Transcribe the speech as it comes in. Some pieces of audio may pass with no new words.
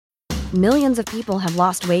Millions of people have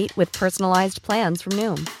lost weight with personalized plans from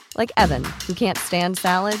Noom. Like Evan, who can't stand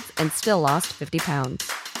salads and still lost 50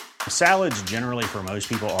 pounds. Salads generally for most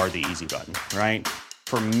people are the easy button, right?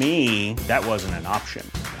 For me, that wasn't an option.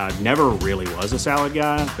 I never really was a salad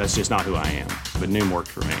guy. That's just not who I am. But Noom worked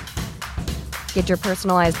for me. Get your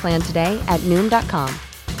personalized plan today at Noom.com.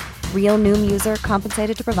 Real Noom user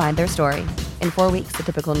compensated to provide their story. In 4 weeks, the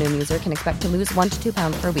typical Noom user can expect to lose 1 to 2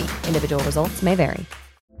 pounds per week. Individual results may vary.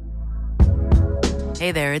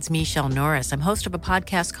 Hey there, it's Michelle Norris. I'm host of a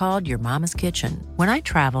podcast called Your Mama's Kitchen. When I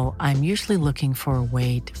travel, I'm usually looking for a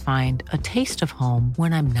way to find a taste of home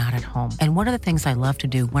when I'm not at home. And one of the things I love to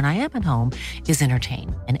do when I am at home is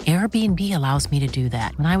entertain. And Airbnb allows me to do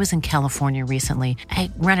that. When I was in California recently, I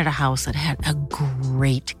rented a house that had a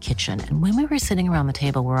great kitchen. And when we were sitting around the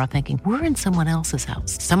table, we're all thinking, we're in someone else's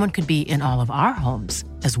house. Someone could be in all of our homes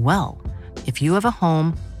as well. If you have a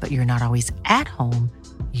home, but you're not always at home,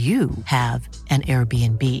 you have an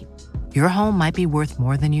Airbnb. Your home might be worth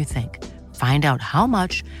more than you think. Find out how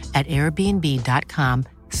much at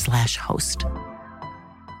airbnb.com/host.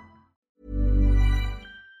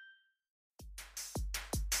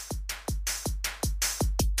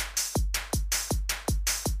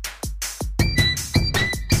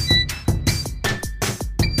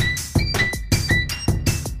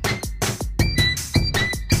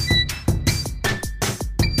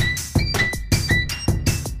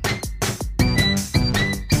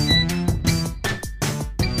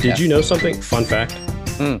 Did you know something? Fun fact.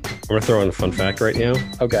 I'm going to throw in a fun fact right now.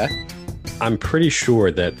 Okay. I'm pretty sure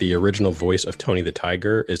that the original voice of Tony the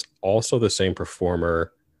Tiger is also the same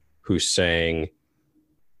performer who sang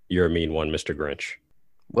You're a Mean One, Mr. Grinch.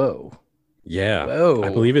 Whoa. Yeah. Whoa. I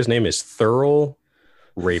believe his name is Thurl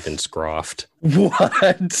Ravenscroft.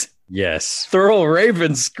 What? Yes. Thurl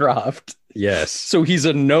Ravenscroft. Yes. So he's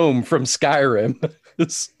a gnome from Skyrim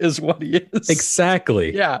is what he is.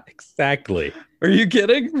 Exactly. Yeah. Exactly. Are you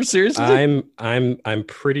kidding? Seriously? I'm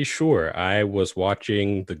pretty sure. I was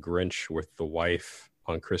watching The Grinch with the wife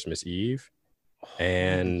on Christmas Eve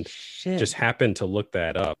and just happened to look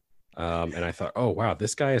that up. And I thought, oh, wow,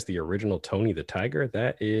 this guy is the original Tony the Tiger.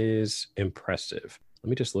 That is impressive. Let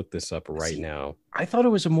me just look this up right now. I thought it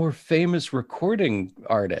was a more famous recording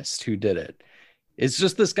artist who did it. It's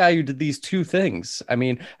just this guy who did these two things. I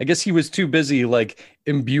mean, I guess he was too busy like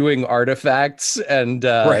imbuing artifacts and,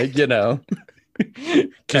 you know,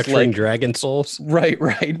 capturing dragon souls. Right.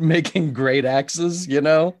 Making great axes, you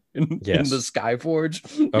know, in the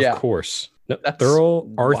Skyforge. Of course. No,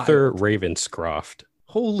 Thurl Arthur Ravenscroft.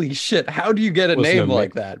 Holy shit. How do you get a name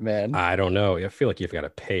like that, man? I don't know. I feel like you've got to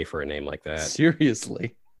pay for a name like that.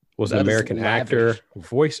 Seriously. Was an American actor,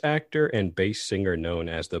 voice actor, and bass singer known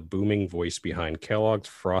as the booming voice behind Kellogg's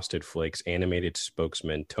Frosted Flakes animated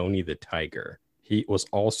spokesman, Tony the Tiger. He was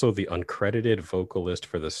also the uncredited vocalist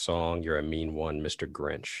for the song You're a Mean One, Mr.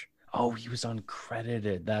 Grinch. Oh, he was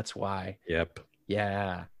uncredited. That's why. Yep.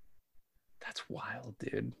 Yeah. That's wild,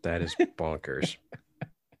 dude. That is bonkers.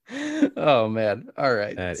 Oh, man. All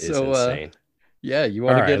right. That is insane. Yeah, you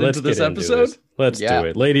want to get into this episode? Let's do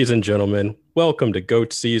it. Ladies and gentlemen, welcome to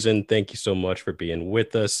GOAT season. Thank you so much for being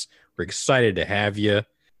with us. We're excited to have you.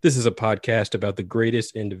 This is a podcast about the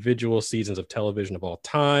greatest individual seasons of television of all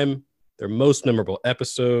time, their most memorable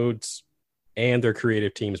episodes, and their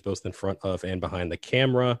creative teams both in front of and behind the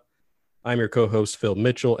camera. I'm your co-host, Phil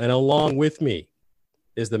Mitchell, and along with me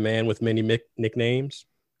is the man with many nicknames.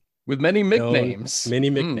 With many nicknames. Many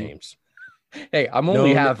nicknames. Hey, I'm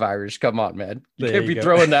only half Irish. Come on, man. You can't be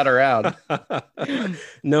throwing that around.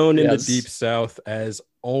 Known in the Deep South as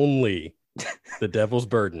only the Devil's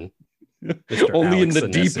Burden. Mr. Only Alex in the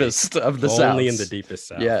Sinesi. Deepest of the South. Only in the deepest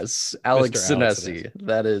South. Yes, Alex Sinesi.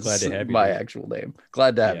 That is my actual name.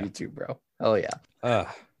 Glad to have you too, bro. Hell yeah.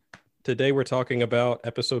 Today we're talking about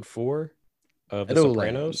episode 4 of The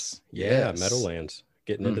Sopranos. Yeah, Meadowlands.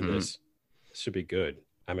 Getting into this. This should be good.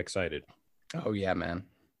 I'm excited. Oh, yeah, man.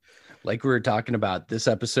 Like we were talking about, this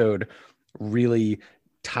episode really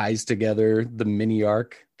ties together the mini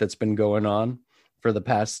arc that's been going on for the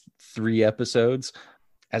past 3 episodes.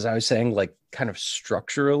 As I was saying, like kind of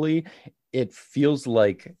structurally, it feels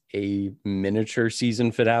like a miniature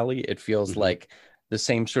season finale. It feels like the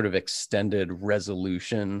same sort of extended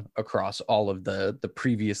resolution across all of the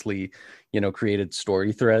previously, created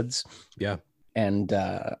story threads. Yeah. And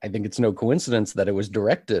I think it's no coincidence that it was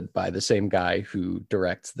directed by the same guy who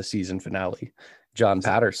directs the season finale, John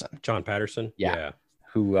Patterson. John Patterson? Yeah.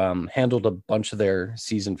 Who handled a bunch of their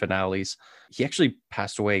season finales. He actually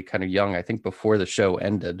passed away kind of young, I think, before the show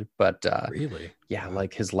ended. But really? Yeah,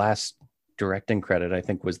 like his last directing credit, I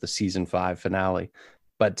think, was the season 5 finale.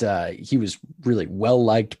 but he was really well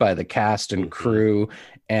liked by the cast and crew.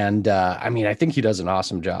 And I mean, I think he does an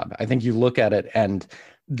awesome job. I think you look at it, and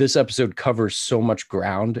this episode covers so much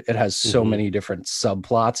ground. It has so many different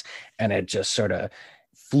subplots, and it just sort of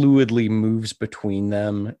fluidly moves between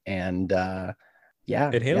them. And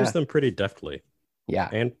it handles them pretty deftly. Yeah.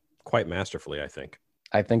 And quite masterfully, I think.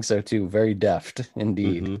 I think so too. Very deft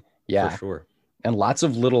indeed. Yeah. For sure. And lots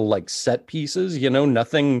of little like set pieces,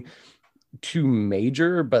 nothing too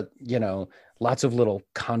major, but lots of little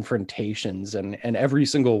confrontations, and every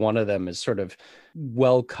single one of them is sort of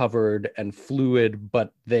well covered and fluid,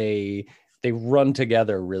 but they run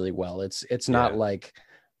together really well. It's not like,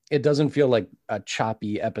 it doesn't feel like a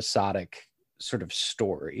choppy episodic sort of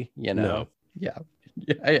story, No. Yeah.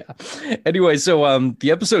 Anyway, so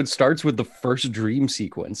the episode starts with the first dream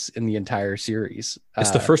sequence in the entire series.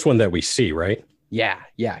 It's the first one that we see, right? Yeah,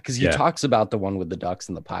 because he talks about the one with the ducks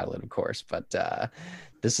in the pilot, of course, but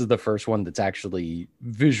this is the first one that's actually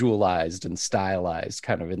visualized and stylized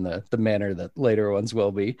kind of in the manner that later ones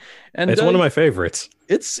will be. And it's one of my favorites.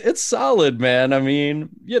 It's solid, man. I mean,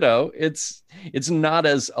 it's not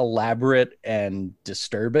as elaborate and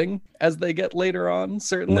disturbing as they get later on,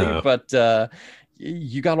 certainly, but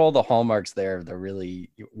you got all the hallmarks there, the really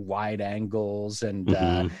wide angles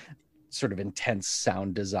and sort of intense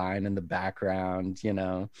sound design in the background,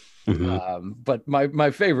 but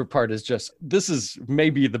my favorite part is just, this is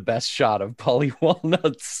maybe the best shot of Paulie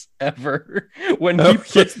Walnuts ever, when he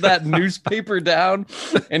puts that newspaper down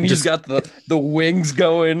and he's got the wings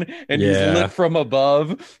going and he's lit from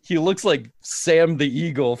above. He looks like Sam the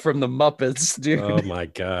Eagle from the Muppets, dude. Oh my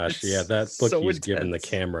gosh. That look so he's given the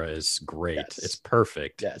camera is great. Yes. It's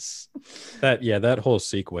perfect. Yes. That whole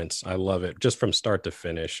sequence, I love it, just from start to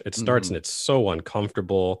finish. It starts and it's so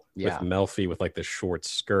uncomfortable with Melfi with like the short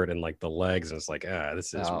skirt and like the legs, and it's like,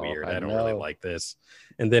 this is weird. I don't really like this.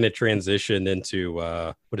 And then it transitioned into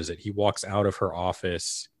what is it? He walks out of her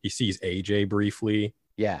office. He sees AJ briefly.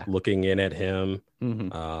 Looking in at him.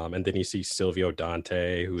 And then he sees Silvio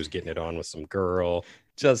Dante, who is getting it on with some girl.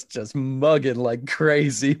 Just mugging like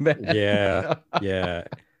crazy, man. Yeah.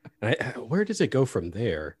 Where does it go from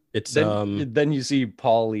there? It's then you see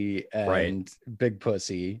Paulie and Big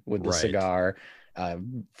Pussy with the cigar.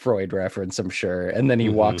 Freud reference, I'm sure. And then he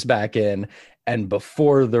walks back in, and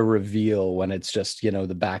before the reveal, when it's just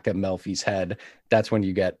the back of Melfi's head, that's when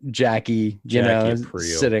you get Jackie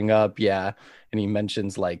sitting up, and he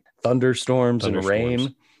mentions like thunderstorms and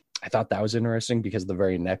rain. I thought that was interesting because the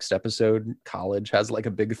very next episode, College, has like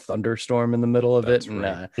a big thunderstorm in the middle of it.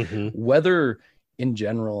 And weather in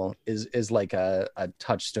general is like a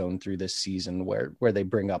touchstone through this season where they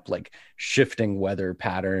bring up like shifting weather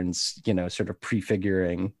patterns, sort of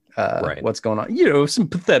prefiguring what's going on, some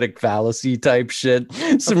pathetic fallacy type shit,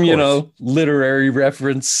 some literary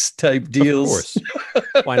reference type deals. Of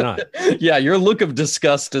course. Why not? Your look of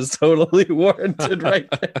disgust is totally warranted right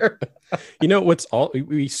there.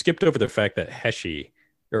 We skipped over the fact that Heshi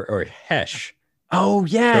or Hesh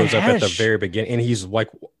shows up at the very beginning, and he's like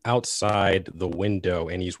outside the window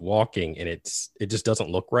and he's walking, and it just doesn't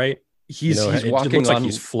look right. He's walking, it looks like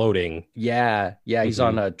he's floating. He's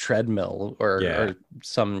on a treadmill or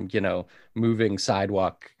some moving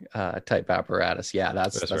sidewalk type apparatus.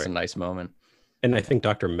 That's right. A nice moment. And I think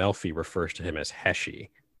Dr. Melfi refers to him as Heshi,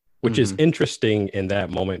 which is interesting in that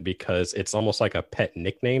moment because it's almost like a pet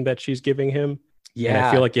nickname that she's giving him. And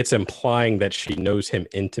I feel like it's implying that she knows him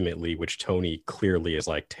intimately, which Tony clearly is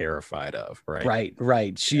like terrified of, right?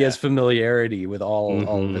 Right. She has familiarity with all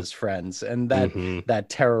of his friends, and that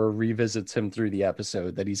terror revisits him through the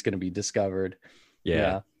episode that he's going to be discovered.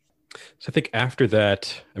 So I think after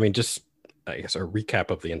that, I guess a recap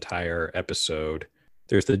of the entire episode.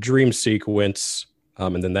 There's the dream sequence,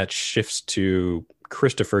 and then that shifts to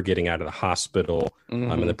Christopher getting out of the hospital.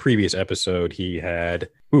 In the previous episode, he had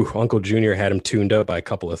Uncle Junior had him tuned up by a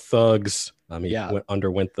couple of thugs. He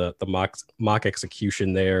underwent the mock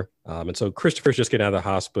execution there, and so Christopher's just getting out of the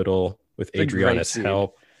hospital with Adriana's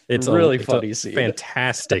help. It's really a funny scene.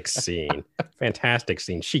 Fantastic scene. Fantastic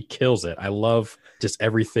scene. She kills it. I love just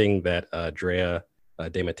everything that Drea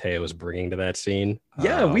De Matteo is bringing to that scene.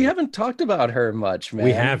 We haven't talked about her much, man.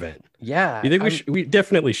 We haven't. You think we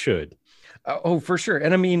definitely should? Oh, for sure.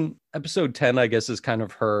 And episode 10, I guess, is kind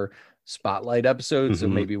of her spotlight episode. So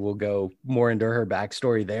maybe we'll go more into her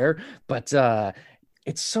backstory there. But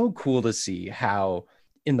it's so cool to see how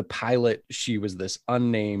in the pilot, she was this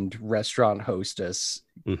unnamed restaurant hostess,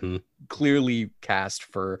 clearly cast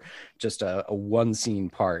for just a one scene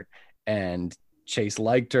part. And Chase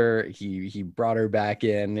liked her. He brought her back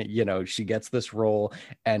in. You know, she gets this role,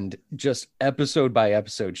 and just episode by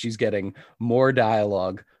episode, she's getting more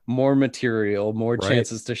dialogue, more material, more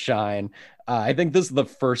chances to shine. I think this is the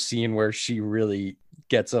first scene where she really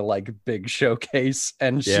gets a like big showcase,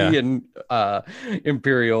 and she and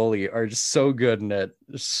Imperioli are just so good in it.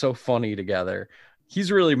 They're so funny together. He's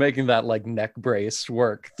really making that like neck brace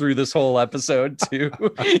work through this whole episode too.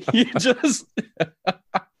 He just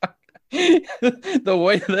the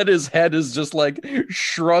way that his head is just like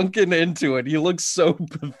shrunken into it. He looks so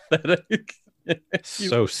pathetic.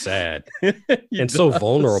 So sad. And so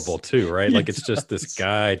vulnerable too, right? Like it's just this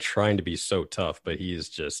guy trying to be so tough, but he's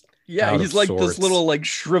just he's like sorts. This little like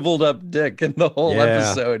shriveled up dick in the whole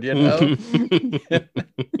episode, you know.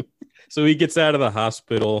 So he gets out of the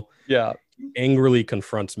hospital. Yeah. Angrily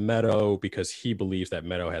confronts Meadow because he believes that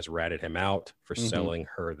Meadow has ratted him out for selling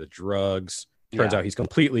her the drugs. Turns out he's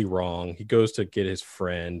completely wrong. He goes to get his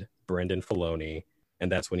friend, Brendan Filoni,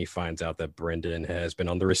 and that's when he finds out that Brendan has been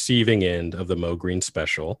on the receiving end of the Mo Green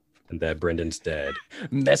special and that Brendan's dead.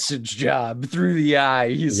 Message job through the eye,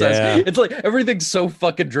 he says. It's like everything's so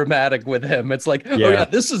fucking dramatic with him. It's like, oh yeah,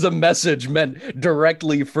 this is a message meant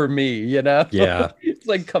directly for me, you know? Yeah. It's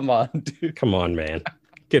like, come on, dude. Come on, man.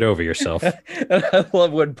 Get over yourself. And I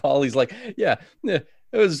love when Paulie's like, yeah, it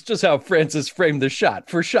was just how Francis framed the shot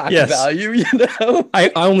for shock value, you know?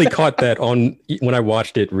 I only caught that on when I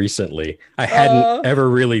watched it recently. I hadn't ever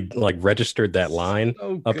really like registered that line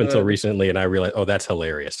up until recently, and I realized, oh, that's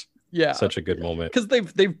hilarious. Yeah. Such a good moment. Because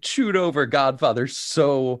they've chewed over Godfather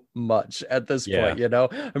so much at this point, you know?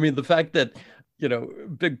 I mean, the fact that, you know,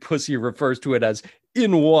 Big Pussy refers to it as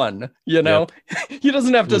in one, you know? He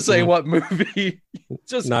doesn't have to say what movie.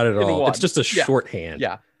 Just not at all. One. It's just a shorthand.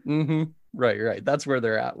 Yeah. Mm-hmm. Right. That's where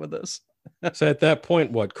they're at with this. So at that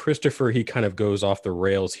point, Christopher, he kind of goes off the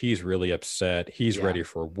rails. He's really upset. He's ready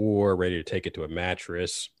for war, ready to take it to a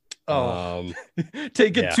mattress.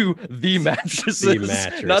 Take it to the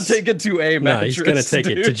mattresses, not take it to a mattress. No, he's going to take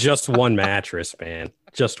it to just one mattress, man.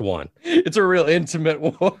 Just one. It's a real intimate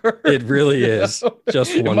war. It really is. Know?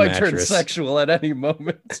 Just one mattress. It might turn sexual at any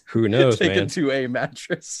moment. Who knows, take man? Take it to a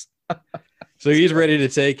mattress. So he's ready to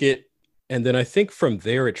take it. And then I think from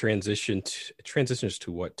there it transitions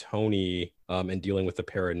to what Tony and dealing with the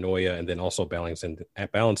paranoia, and then also balancing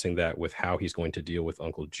that with how he's going to deal with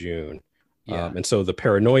Uncle June. And so the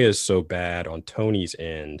paranoia is so bad on Tony's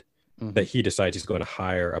end that he decides he's going to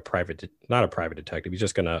hire not a private detective. He's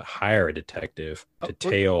just going to hire a detective to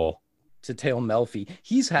tail Melfi.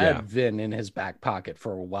 He's had Vin in his back pocket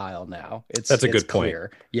for a while now. That's a good clear.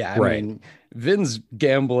 point. Yeah, I mean, Vin's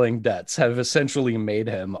gambling debts have essentially made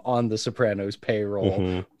him on the Sopranos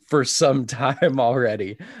payroll for some time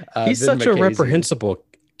already. He's Vin such Marchese. a reprehensible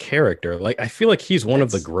character. Like, I feel like he's one of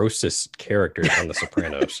the grossest characters on the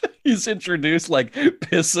Sopranos. He's introduced like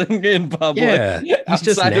pissing in public. Yeah, he's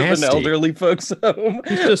just outside nasty. Of an elderly folks home.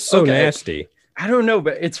 He's just so nasty. I don't know,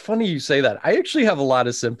 but it's funny you say that. I actually have a lot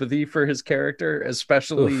of sympathy for his character,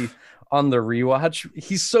 especially on the rewatch.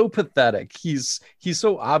 He's so pathetic. He's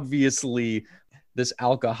so obviously this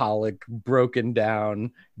alcoholic, broken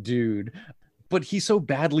down dude, but he so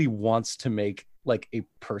badly wants to make like a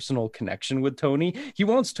personal connection with Tony. He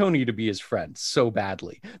wants Tony to be his friend so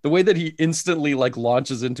badly. The way that he instantly like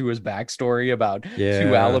launches into his backstory about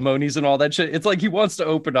two alimonies and all that shit. It's like he wants to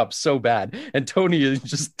open up so bad, and Tony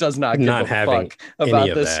just does not give a fuck about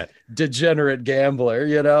this degenerate gambler,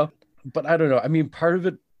 you know? But I don't know. I mean, part of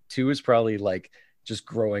it too is probably like just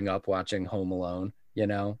growing up watching Home Alone. You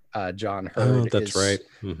know, John Hurd. That's right.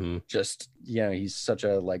 Just, you know, he's such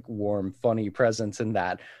a like warm, funny presence in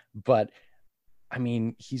that. But I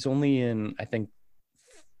mean, he's only in, I think,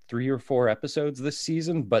 3 or 4 episodes this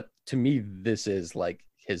season. But to me, this is like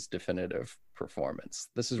his definitive performance.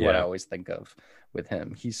 This is what I always think of with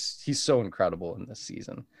him. He's so incredible in this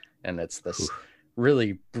season. And it's this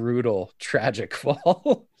really brutal, tragic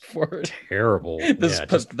fall for terrible, this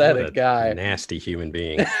pathetic guy. Nasty human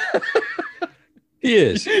being. He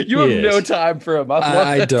is. You have no time for him.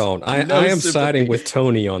 I don't. I am siding with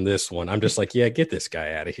Tony on this one. I'm just like, get this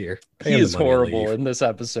guy out of here. He is horrible in this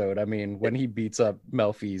episode. I mean, when he beats up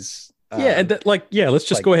Melfi's. Let's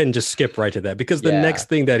just go ahead and just skip right to that, because the next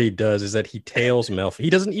thing that he does is that he tails Melfi.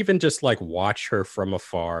 He doesn't even just like watch her from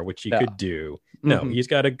afar, which he could do. No, he's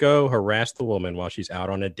got to go harass the woman while she's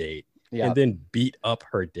out on a date and then beat up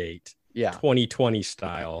her date. 2020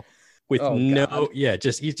 style. With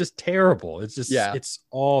he's just terrible. It's just it's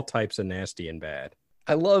all types of nasty and bad.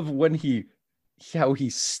 I love when he how he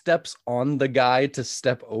steps on the guy to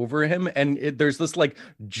step over him, and there's this like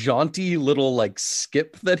jaunty little like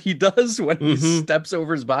skip that he does when he steps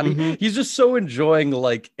over his body. He's just so enjoying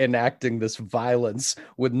like enacting this violence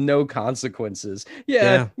with no consequences.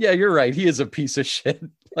 Yeah, you're right. He is a piece of shit.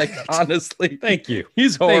 Like, honestly, thank you.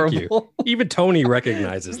 He's horrible. Thank you. Even Tony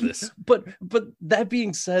recognizes this. But that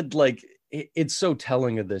being said, like, it's so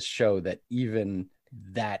telling of this show that even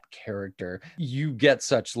that character, you get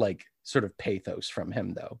such like sort of pathos from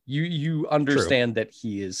him, though. You understand that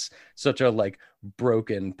he is such a like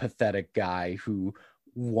broken, pathetic guy who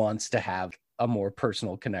wants to have a more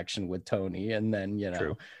personal connection with Tony, and then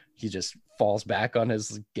he just falls back on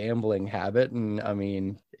his gambling habit, and I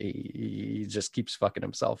mean he just keeps fucking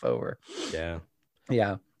himself over. Yeah.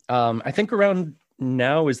 I think around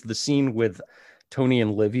now is the scene with Tony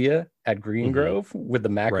and Livia at Green Grove with the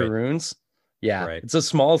macaroons. It's a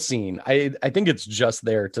small scene. I think it's just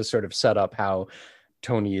there to sort of set up how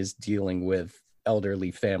Tony is dealing with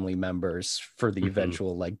elderly family members for the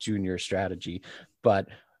eventual like junior strategy. But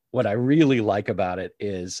what I really like about it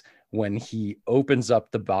is when he opens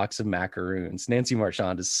up the box of macaroons. Nancy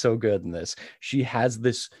Marchand is so good in this. She has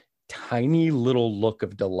this tiny little look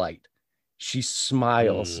of delight. She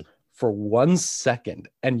smiles for 1 second,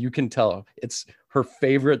 and you can tell it's her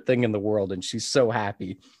favorite thing in the world, and she's so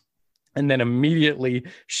happy. And then immediately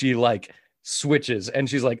she like switches and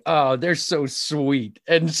she's like, oh, they're so sweet.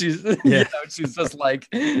 And she's, she's just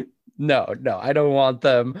like, no, I don't want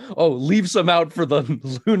them. Oh, leave some out for the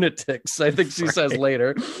lunatics, I think she says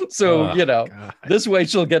later. So, God. This way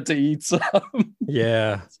she'll get to eat some.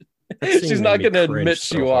 Yeah. She's not going to admit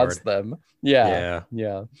she wants them. Yeah.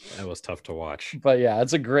 That was tough to watch. But yeah,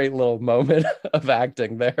 it's a great little moment of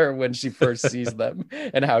acting there when she first sees them,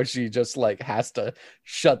 and how she just like has to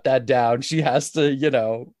shut that down. She has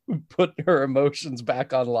to, put her emotions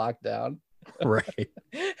back on lockdown. Right.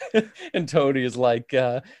 And Tony is like,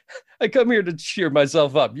 I come here to cheer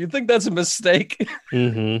myself up. You think that's a mistake?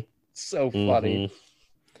 So funny.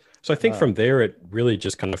 So I think from there, it really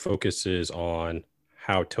just kind of focuses on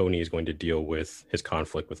how Tony is going to deal with his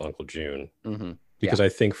conflict with Uncle June. Because I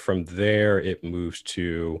think from there, it moves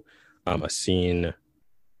to a scene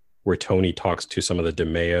where Tony talks to some of the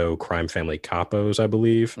DeMeo crime family capos, I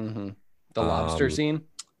believe. The lobster scene?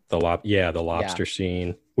 The lobster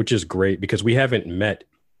scene, which is great because we haven't met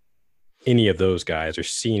any of those guys or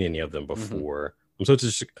seen any of them before. So it's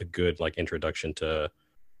just a good like introduction to,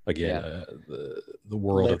 again, the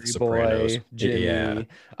world Larry of the Sopranos. Boy, Jimmy.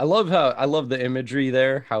 I love the imagery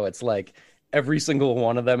there, how it's like every single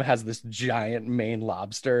one of them has this giant Maine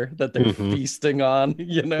lobster that they're feasting on,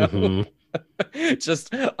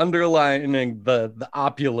 just underlining the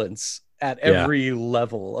opulence at every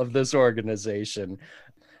level of this organization.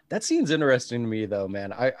 That scene's interesting to me, though,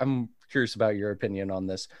 man. I'm curious about your opinion on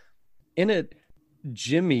this. In it,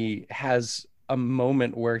 Jimmy has a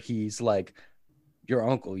moment where he's like, your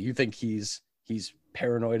uncle, you think he's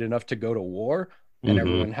paranoid enough to go to war? And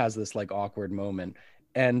everyone has this like awkward moment.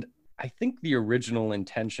 And I think the original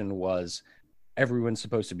intention was everyone's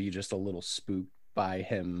supposed to be just a little spooked by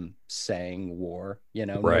him saying war,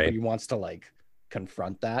 Nobody wants to like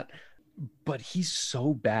confront that. But he's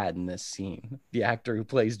so bad in this scene. The actor who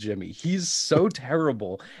plays Jimmy, he's so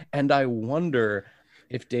terrible. And I wonder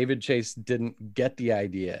if David Chase didn't get the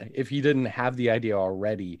idea, if he didn't have the idea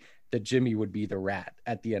already, that Jimmy would be the rat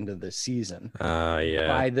at the end of the season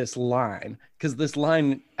by this line. Because this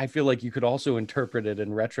line, I feel like you could also interpret it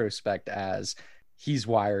in retrospect as he's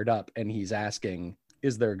wired up and he's asking,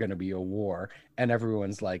 is there going to be a war? And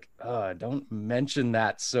everyone's like, don't mention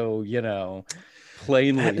that so,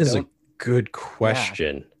 plainly. That is a good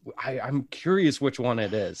question. Yeah. I'm curious which one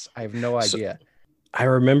it is. I have no idea. I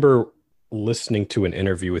remember listening to an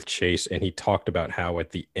interview with Chase, and he talked about how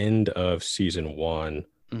at the end of season 1,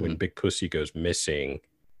 when Big Pussy goes missing,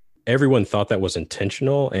 everyone thought that was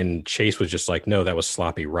intentional, and Chase was just like, no, that was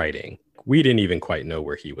sloppy writing. We didn't even quite know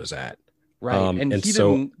where he was at. Right. And he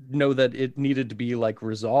didn't know that it needed to be like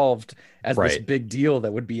resolved as this big deal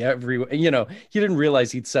that would be he didn't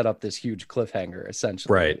realize he'd set up this huge cliffhanger,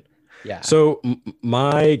 essentially. Right. Yeah. So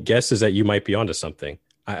my guess is that you might be onto something.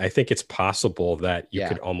 I think it's possible that you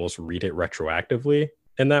could almost read it retroactively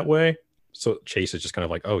in that way. So Chase is just kind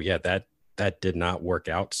of like, oh yeah, that did not work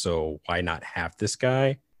out. So why not have this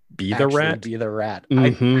guy be the rat? Be the rat.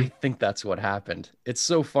 I think that's what happened. It's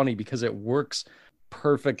so funny because it works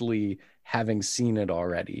perfectly, having seen it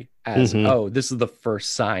already as, this is the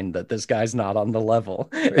first sign that this guy's not on the level.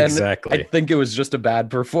 And exactly. I think it was just a bad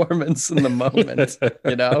performance in the moment,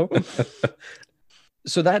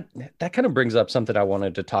 So that kind of brings up something I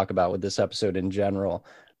wanted to talk about with this episode in general.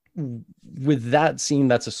 with that scene,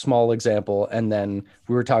 that's a small example. And then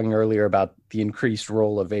we were talking earlier about the increased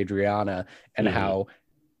role of Adriana and how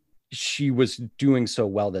she was doing so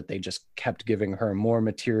well that they just kept giving her more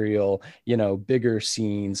material, bigger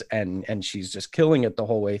scenes, and she's just killing it the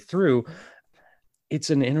whole way through. It's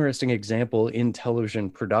an interesting example in television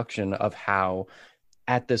production of how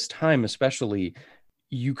at this time, especially,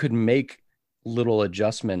 you could make little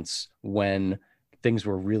adjustments when things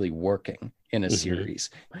were really working in a series.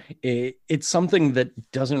 It's something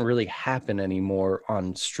that doesn't really happen anymore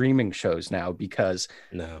on streaming shows now, because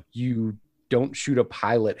you don't shoot a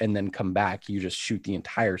pilot and then come back. You just shoot the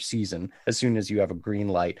entire season. As soon as you have a green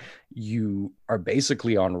light, you are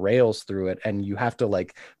basically on rails through it, and you have to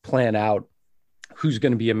like plan out who's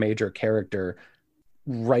going to be a major character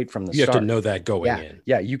right from the start. You have to know that going in.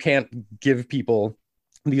 Yeah, you can't give people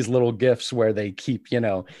these little gifts where they keep,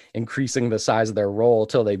 increasing the size of their role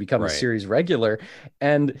till they become a series regular.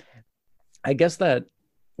 And I guess that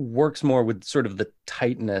works more with sort of the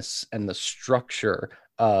tightness and the structure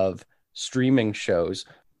of streaming shows,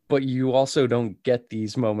 but you also don't get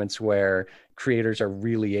these moments where creators are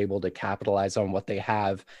really able to capitalize on what they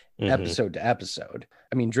have episode to episode.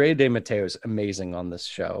 I mean, Drea De Matteo is amazing on this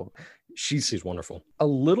show. She's wonderful. A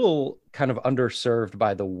little kind of underserved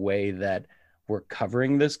by the way that we're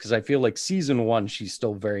covering this, because I feel like season 1 she's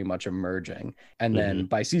still very much emerging, and then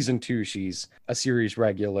by season 2 she's a series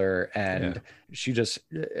regular, and she just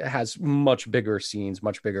has much bigger scenes,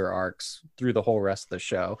 much bigger arcs through the whole rest of the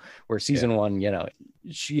show, where season 1,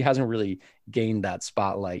 she hasn't really gained that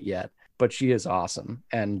spotlight yet, but she is awesome.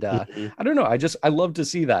 And I don't know, I love to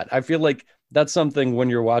see that. I feel like that's something when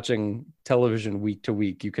you're watching television week to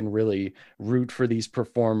week, you can really root for these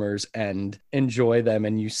performers and enjoy them,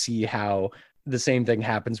 and you see how the same thing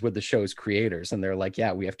happens with the show's creators, and they're like,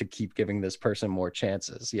 yeah, we have to keep giving this person more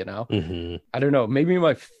chances. I don't know, maybe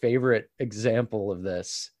my favorite example of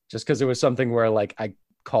this, just because it was something where like I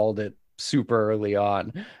called it super early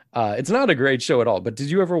on. It's not a great show at all, but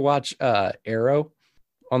did you ever watch Arrow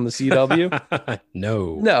on the CW?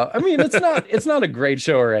 No, I mean, it's not a great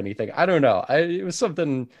show or anything. I don't know, it's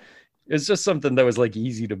just something that was like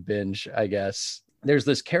easy to binge, I guess. There's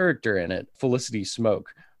this character in it, Felicity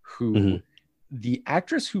Smoke, who the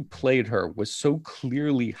actress who played her was so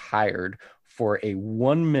clearly hired for a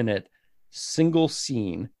 1-minute single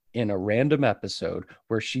scene in a random episode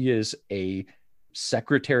where she is a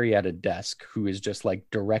secretary at a desk who is just like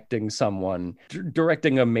directing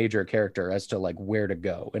a major character as to like where to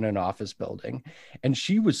go in an office building. And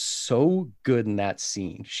she was so good in that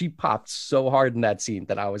scene. She popped so hard in that scene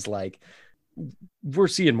that I was like, we're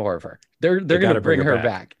seeing more of her. They're going to bring her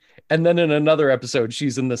back. And then in another episode,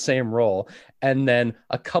 she's in the same role. And then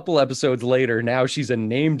a couple episodes later, now she's a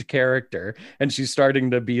named character and she's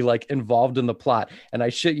starting to be like involved in the plot. And I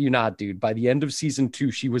shit you not, dude, by the end of season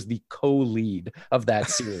 2, she was the co-lead of that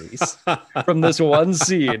series from this one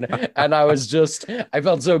scene. And I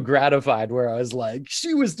felt so gratified, where I was like,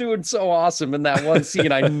 she was doing so awesome in that one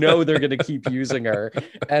scene. I know they're going to keep using her.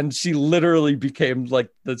 And she literally became like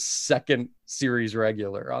the second series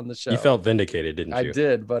regular on the show. You felt vindicated, didn't you? I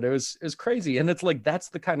did, but it was crazy. And it's like, that's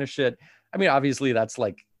the kind of shit. I mean, obviously that's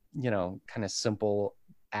like, kind of simple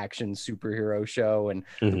action superhero show, and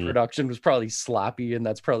the production was probably sloppy, and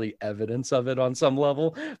that's probably evidence of it on some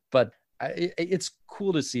level. But it's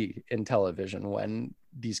cool to see in television when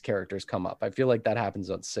these characters come up. I feel like that happens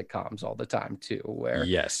on sitcoms all the time too, where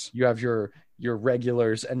you have your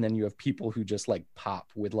regulars, and then you have people who just like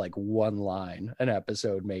pop with like one line an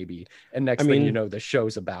episode maybe, and next thing you know, the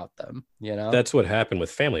show's about them. That's what happened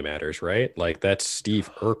with Family Matters, right? Like that's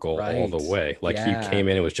Steve Urkel all the way. Like he came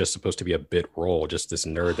in and was just supposed to be a bit role, just this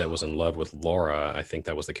nerd that was in love with Laura, I think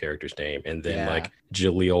that was the character's name, and then like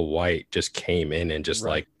Jaleel White just came in and just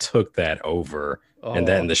like took that over. And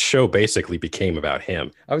then the show basically became about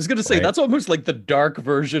him. I was going to say, that's almost like the dark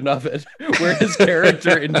version of it, where his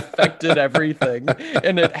character infected everything,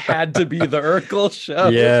 and it had to be the Urkel show.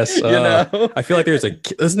 Yes. I feel like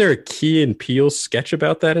isn't there a Key and Peele sketch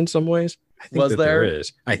about that in some ways? I think there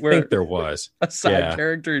is. I think there was. A side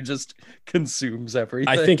character just consumes everything.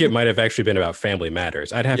 I think it might have actually been about Family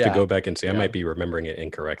Matters. I'd have to go back and see. I might be remembering it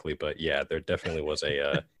incorrectly, but yeah, there definitely was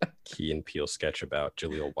a Key and Peele sketch about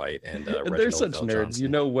Jaleel White and Reginald they're such Bell nerds.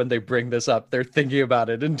 Johnson. When they bring this up, they're thinking about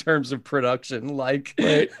it in terms of production. Like,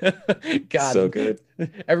 God, so good.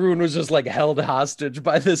 Everyone was just like held hostage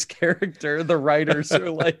by this character. The writers are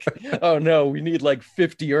like, oh no, we need like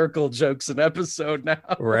 50 Urkel jokes an episode now.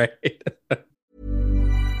 Right.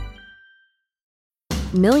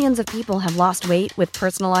 Millions of people have lost weight with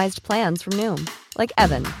personalized plans from Noom. Like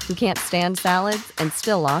Evan, who can't stand salads and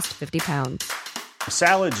still lost 50 pounds.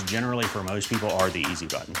 Salads generally for most people are the easy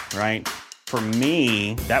button, right? For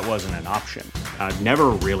me, that wasn't an option. I never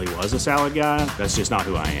really was a salad guy. That's just not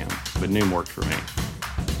who I am. But Noom worked for me.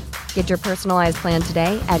 Get your personalized plan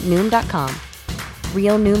today at Noom.com.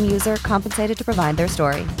 Real Noom user compensated to provide their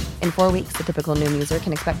story. In 4 weeks, the typical Noom user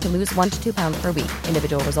can expect to lose 1 to 2 pounds per week.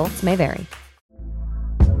 Individual results may vary.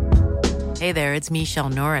 Hey there, it's Michelle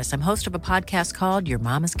Norris. I'm host of a podcast called Your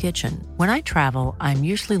Mama's Kitchen. When I travel, I'm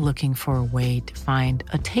usually looking for a way to find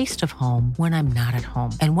a taste of home when I'm not at home.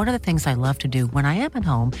 And one of the things I love to do when I am at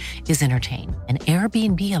home is entertain. And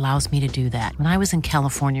Airbnb allows me to do that. When I was in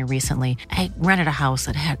California recently, I rented a house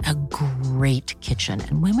that had a great kitchen.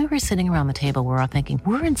 And when we were sitting around the table, we're all thinking,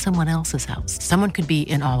 we're in someone else's house. Someone could be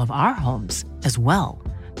in all of our homes as well.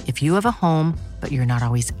 If you have a home, but you're not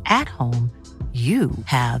always at home, you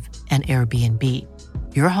have an Airbnb.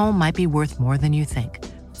 Your home might be worth more than you think.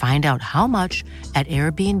 Find out how much at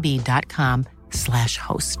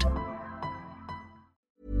airbnb.com/host.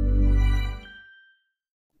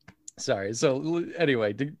 Sorry. So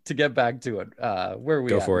anyway, to get back to it, where are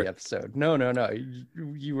we at in the episode? No.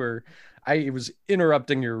 You were, I was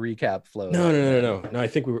interrupting your recap flow. No. I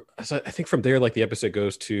think from there, like the episode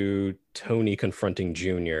goes to Tony confronting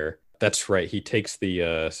Junior. That's right. He takes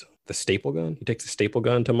the staple gun. He takes the staple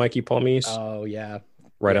gun to Mikey Palmise. Oh yeah.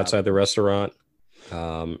 Right outside the restaurant.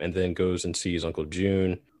 And then goes and sees Uncle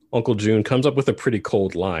June. Uncle June comes up with a pretty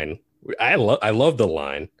cold line. I love the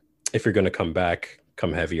line. If you're going to come back,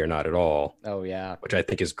 come heavy or not at all. Oh yeah. Which I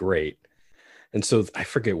think is great. And so I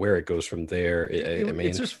forget where it goes from there. I mean,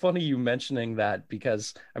 it's just funny you mentioning that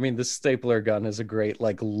because I mean, the stapler gun is a great,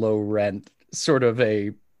 like, low rent sort of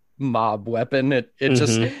a mob weapon. It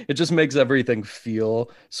just makes everything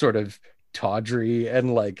feel sort of tawdry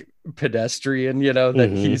and like pedestrian,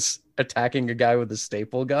 that he's attacking a guy with a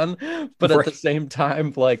staple gun. But at the same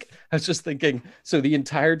time, like, I was just thinking, so the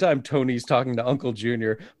entire time Tony's talking to Uncle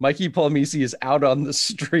Junior, Mikey Palmise is out on the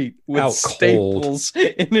street with staples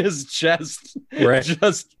in his chest,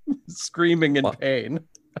 just screaming in pain.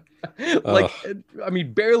 Like, I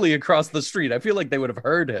mean, barely across the street. I feel like they would have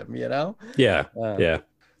heard him, Yeah.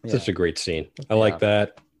 Such a great scene. I like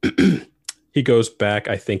that. He goes back,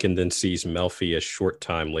 I think, and then sees Melfi a short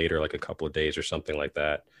time later, like a couple of days or something like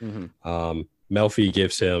that. Melfi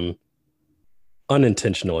gives him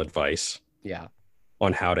unintentional advice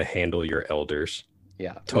on how to handle your elders.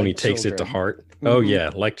 Tony like takes it to heart. Oh yeah,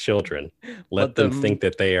 like children. Let them think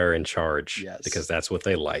that they are in charge because that's what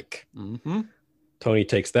they like. Tony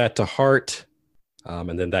takes that to heart.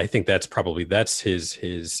 And then I think that's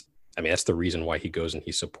his I mean, that's the reason why he goes and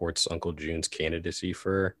he supports Uncle June's candidacy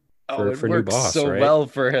for new boss. So right? well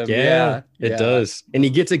for him. It does. And he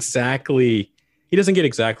doesn't get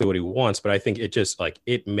exactly what he wants, but I think it just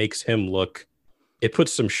it makes him look, it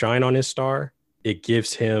puts some shine on his star. It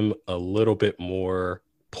gives him a little bit more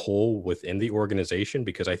pull within the organization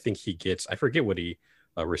because I think he gets, I forget what he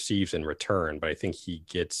receives in return, but I think he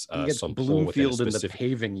gets some Bloomfield in the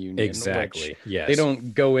paving union. Exactly. Yes. They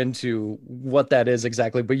don't go into what that is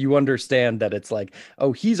exactly, but you understand that it's like,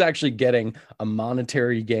 oh, he's actually getting a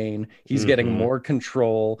monetary gain. He's getting more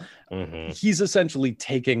control. He's essentially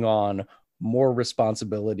taking on more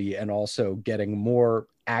responsibility and also getting more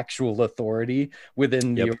actual authority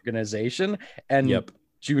within the organization. And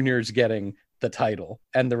Junior's getting the title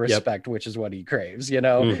and the respect, which is what he craves.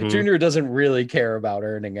 Junior doesn't really care about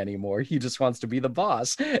earning anymore. He just wants to be the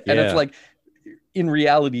boss. And it's like, in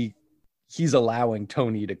reality, he's allowing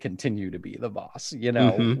Tony to continue to be the boss,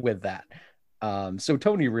 with that. So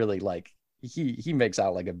Tony really he makes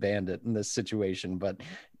out like a bandit in this situation, but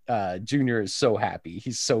Junior is so happy.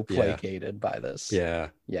 He's so placated by this. Yeah.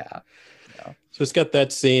 So it's got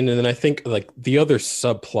that scene. And then I think the other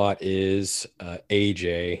subplot is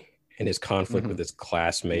AJ and his conflict with his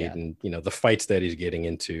classmate and, the fights that he's getting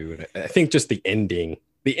into. I think just the ending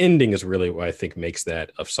is really what I think makes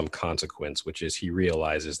that of some consequence, which is he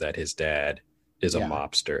realizes that his dad is a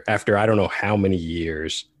mobster after I don't know how many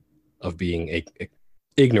years of being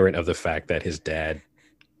ignorant of the fact that his dad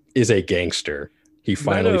is a gangster. He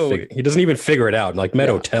finally he doesn't even figure it out. Like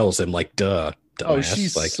Meadow tells him, duh. Oh,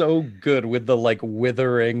 she's so good with the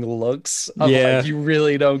withering looks of you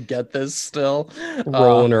really don't get this still.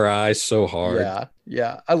 Rolling her eyes so hard.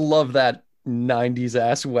 Yeah. I love that 90s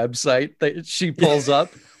ass website that she pulls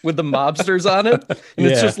up with the mobsters on it. And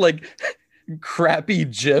it's just crappy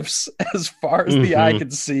GIFs as far as the eye can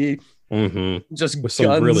see. Just with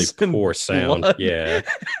some really poor sound. Blood. Yeah.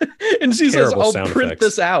 And she says, print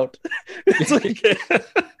this out. It's like,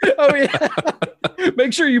 oh yeah.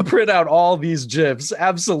 Make sure you print out all these GIFs.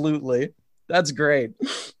 Absolutely. That's great.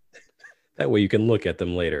 That way you can look at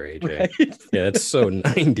them later, AJ. Right? Yeah, that's so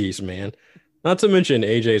 90s, man. Not to mention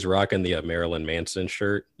AJ's rocking the Marilyn Manson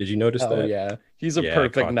shirt. Did you notice Oh that? yeah, he's a Yeah, I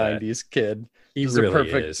perfect caught that. 90s kid. He Just really a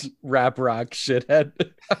perfect is. rap rock shithead.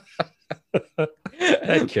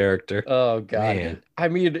 That character. Oh god. Man. I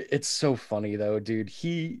mean, it's so funny though, dude.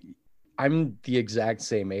 I'm the exact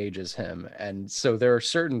same age as him, and so there are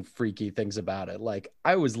certain freaky things about it. Like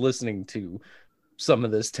I was listening to some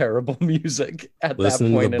of this terrible music at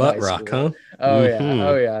Listening that point to in butt high rock, school. huh? Oh yeah, Mhm.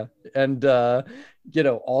 oh yeah. And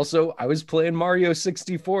also I was playing Mario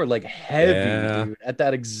 64 like heavy, Yeah. dude, at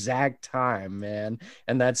that exact time, man.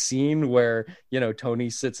 And that scene where,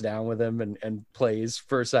 Tony sits down with him and plays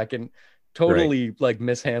for a second, totally like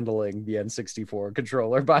mishandling the N64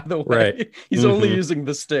 controller, by the way. Right. He's only Mhm. using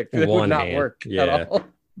the stick. It would One not hand. work Yeah. at all.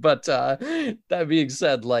 But that being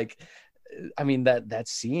said, like, I mean, that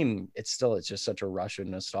scene, it's just such a rush of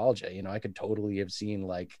nostalgia. I could totally have seen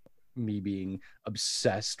like me being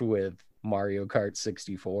obsessed with Mario Kart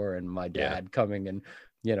 64 and my dad coming and,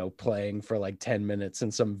 playing for like 10 minutes in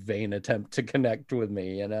some vain attempt to connect with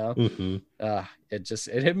me, Mhm.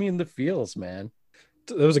 It hit me in the feels, man.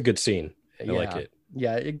 That was a good scene. I Yeah. like it.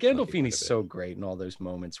 Yeah, quite a Gandolfini's bit. so great in all those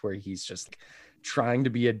moments where he's just trying to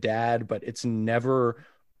be a dad, but it's never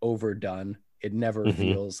overdone. It never Mhm.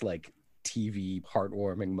 feels like TV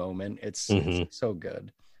heartwarming moment. It's Mhm. so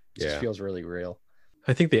good. It just Yeah. feels really real.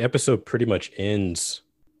 I think the episode pretty much ends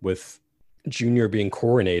with Junior being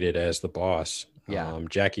coronated as the boss. Yeah.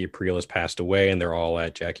 Jackie Aprile has passed away, and they're all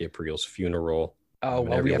at Jackie Aprile's funeral. Oh, and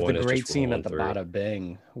well, we have everyone the is great just scene at rolling the through. Bada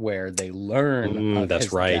Bing where they learn of That's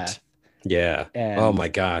his right. death. Yeah. And oh my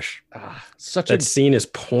gosh. Such That a scene is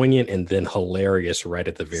poignant and then hilarious right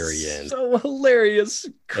at the very end. so hilarious.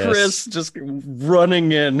 Chris just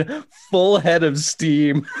running in full head of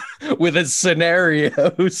steam with his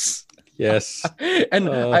scenarios. Yes. And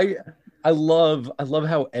I love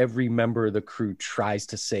how every member of the crew tries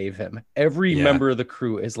to save him. Every Yeah. member of the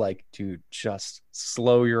crew is like, dude, just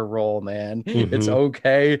slow your roll, man. It's Mhm.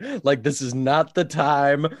 okay. Like, this is not the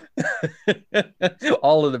time.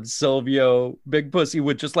 All of them, Silvio, Big Pussy,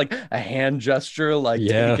 with just like a hand gesture, like,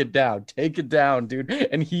 Yeah. take it down, dude.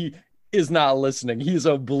 And he is not listening. He's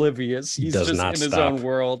oblivious. He He's does just not in his stop. own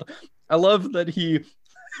world. I love that he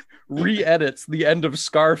re-edits the end of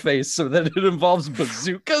Scarface so that it involves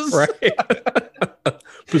bazookas. Right.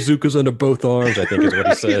 Bazookas under both arms, I think is what he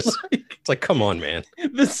Right, says. like, It's like, come on, man.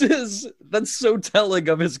 that's so telling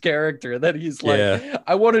of his character that he's like, Yeah.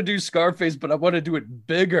 I want to do Scarface, but I want to do it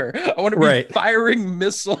bigger. I want to be Right. firing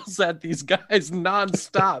missiles at these guys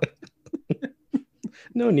nonstop.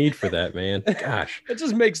 No need for that, man. Gosh. It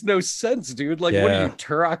just makes no sense, dude. Like, what Yeah. are you,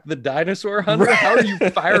 Turok the dinosaur hunter? Right. How are you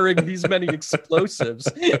firing these many explosives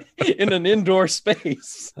in an indoor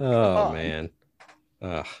space? Oh, on. man.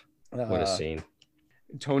 Ugh, what a scene.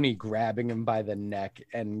 Tony grabbing him by the neck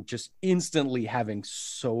and just instantly having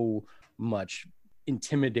so much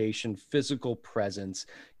intimidation, physical presence.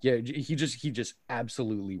 Yeah, he just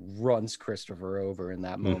absolutely runs Christopher over in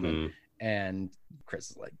that moment. Mhm. And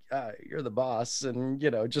Chris is like, you're the boss, and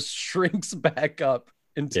just shrinks back up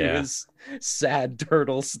into Yeah. his sad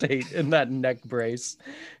turtle state in that neck brace.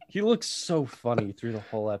 He looks so funny through the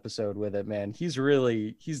whole episode with it, man. He's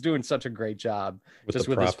doing such a great job With just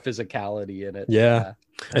the with his prop. physicality in it. Yeah.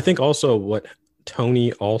 I think also what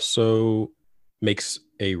Tony also makes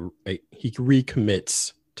he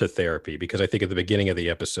recommits to therapy, because I think at the beginning of the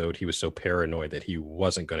episode, he was so paranoid that he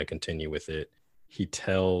wasn't going to continue with it.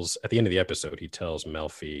 At the end of the episode, he tells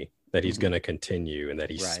Melfi that he's going to continue and that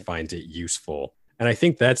he Right. finds it useful. And I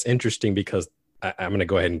think that's interesting because I'm going to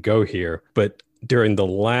go ahead and go here. But during the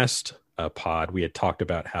last pod, we had talked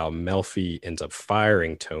about how Melfi ends up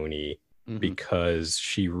firing Tony Mhm. because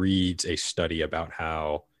she reads a study about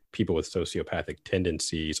how people with sociopathic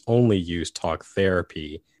tendencies only use talk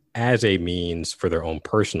therapy as a means for their own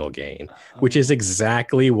personal gain, which is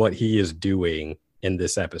exactly what he is doing in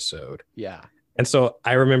this episode. Yeah. And so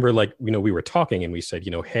I remember, like, we were talking and we said,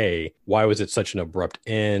 hey, why was it such an abrupt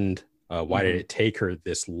end? Why did it take her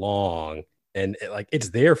this long? And it's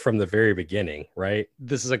there from the very beginning, right?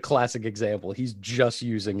 This is a classic example. He's just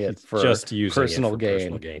using it He's for just using it personal for gain.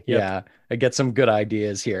 personal gain. Yep. Yeah, I get some good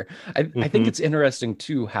ideas here. I think Mhm. it's interesting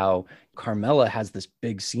too how Carmela has this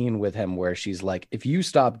big scene with him where she's like, if you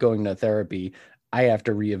stop going to therapy, I have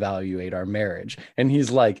to reevaluate our marriage. And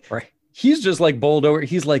he's like, Right. he's just like bowled over.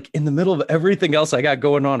 He's like, in the middle of everything else I got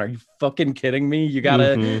going on, are you fucking kidding me? You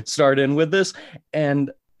gotta Mhm. start in with this.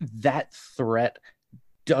 And that threat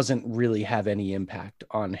doesn't really have any impact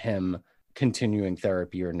on him continuing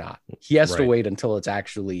therapy or not. He has to Right. wait until it's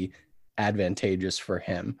actually advantageous for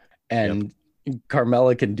him. And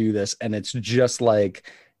Carmela can do this, and it's just like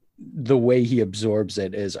the way he absorbs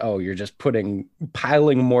it is, oh, you're just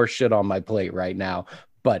piling more shit on my plate right now,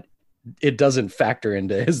 but it doesn't factor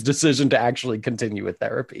into his decision to actually continue with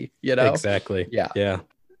therapy, you know? Exactly. Yeah.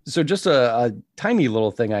 So just a tiny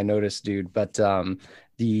little thing I noticed, dude, but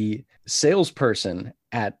the salesperson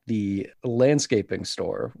at the landscaping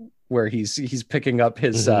store where he's picking up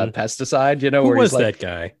his pesticide, you know, Who where was he's like, that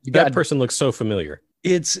guy? That person looks so familiar.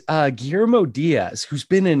 It's Guillermo Diaz, who's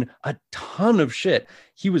been in a ton of shit.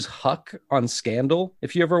 He was Huck on Scandal.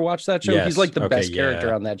 If you ever watched that show, Yes. he's like the best Yeah.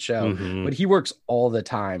 character on that show, but he works all the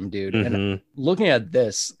time, dude. Mm-hmm. And looking at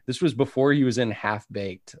this was before he was in Half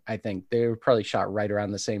Baked. I think they were probably shot right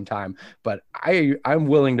around the same time, but I'm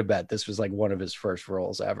willing to bet this was like one of his first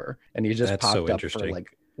roles ever. And he just That's popped so up interesting. for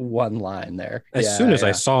like one line there. As soon as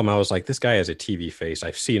I saw him, I was like, this guy has a TV face.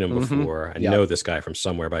 I've seen him before. I know this guy from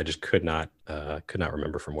somewhere, but I just could not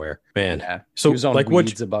remember from where. Man. Yeah. So he was on like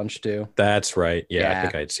Weeds a bunch too. That's right. Yeah, I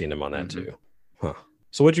think I'd seen him on that too. Huh.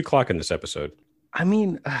 So what'd you clock in this episode? I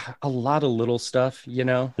mean, a lot of little stuff, you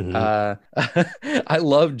know. I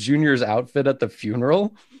love Junior's outfit at the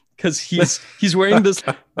funeral because he's wearing this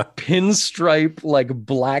pinstripe like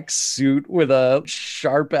black suit with a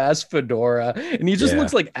sharp ass fedora, and he just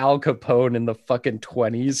looks like Al Capone in the fucking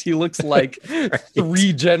 20s. He looks like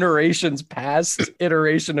 3 generations past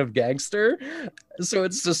iteration of gangster. So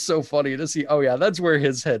it's just so funny to see. Oh yeah, that's where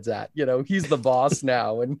his head's at. You know, he's the boss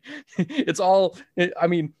now, and it's all. I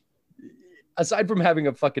mean, aside from having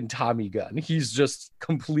a fucking Tommy gun, he's just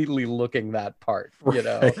completely looking that part, you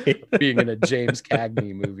know, being in a James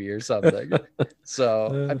Cagney movie or something.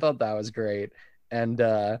 So I thought that was great. And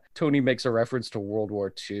Tony makes a reference to World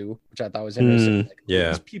War II, which I thought was interesting.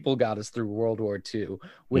 These people got us through World War II,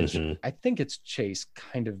 which I think it's Chase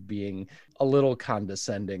kind of being a little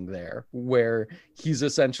condescending there, where he's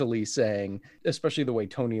essentially saying, especially the way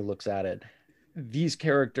Tony looks at it, these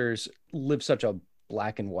characters live such a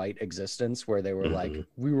black and white existence where they were like,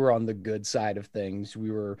 we were on the good side of things, we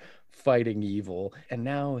were fighting evil, and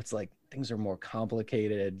now it's like things are more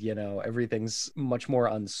complicated, you know, everything's much more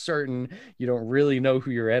uncertain, you don't really know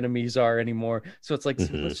who your enemies are anymore, so it's like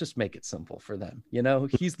let's just make it simple for them, you know,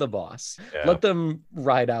 he's the boss. Let them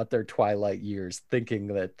ride out their twilight years thinking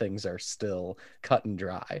that things are still cut and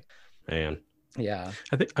dry. Man, yeah,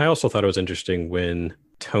 I also thought it was interesting when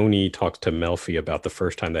Tony talks to Melfi about the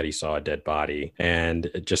first time that he saw a dead body and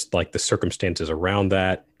just like the circumstances around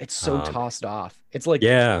that. It's so tossed off. It's like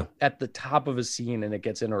at the top of a scene and it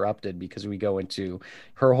gets interrupted because we go into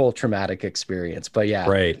her whole traumatic experience. But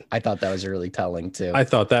I thought that was really telling too. I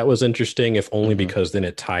thought that was interesting, if only because then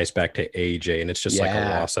it ties back to AJ and it's just like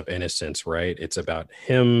a loss of innocence, right? It's about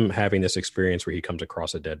him having this experience where he comes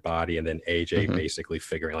across a dead body and then AJ basically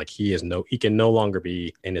figuring like he can no longer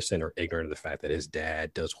be innocent or ignorant of the fact that his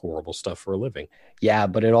dad does horrible stuff for a living. Yeah,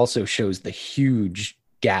 but it also shows the huge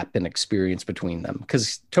gap in experience between them,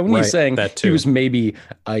 because Tony is saying that he was maybe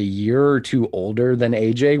a year or two older than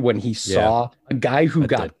AJ when he saw a guy who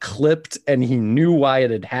got clipped and he knew why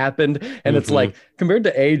it had happened, and it's like compared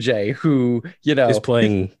to AJ who, you know, is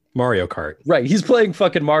playing Mario Kart, right? He's playing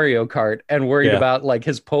fucking Mario Kart and worried about like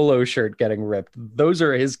his polo shirt getting ripped. Those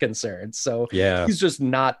are his concerns. So he's just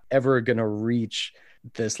not ever gonna reach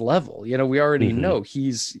this level. You know, we already know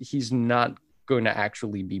he's not going to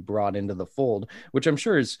actually be brought into the fold, which I'm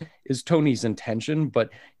sure is Tony's intention. But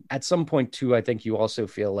at some point too, I think you also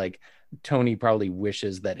feel like Tony probably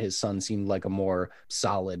wishes that his son seemed like a more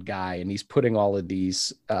solid guy, and he's putting all of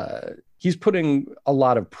these he's putting a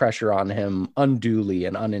lot of pressure on him unduly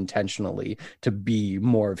and unintentionally to be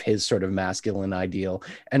more of his sort of masculine ideal.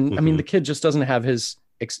 And I mean, the kid just doesn't have his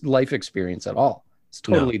life experience at all. It's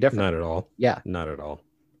totally different. Not at all. Yeah, not at all.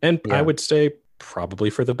 And I would say probably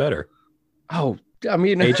for the better. Oh, I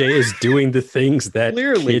mean, AJ is doing the things that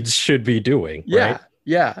kids should be doing. Right?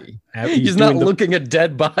 Yeah. He's not looking at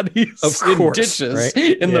dead bodies in ditches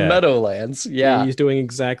in the Meadowlands. Yeah. He's doing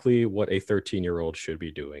exactly what a 13-year-old should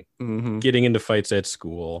be doing. Getting into fights at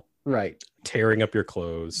school. Right. Tearing up your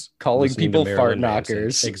clothes. Calling people fart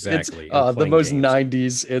knockers. Exactly. It's the most games.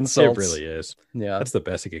 90s insults. It really is. Yeah. That's the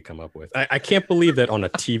best he could come up with. I can't believe that on a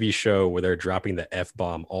TV show where they're dropping the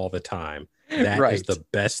F-bomb all the time, that is the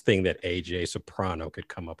best thing that AJ Soprano could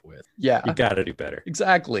come up with. Yeah. You got to do better.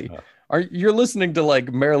 Exactly. You're listening to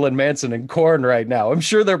like Marilyn Manson and Korn right now. I'm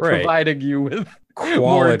sure they're providing you with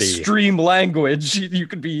more extreme language you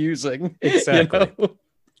could be using. Exactly. You know?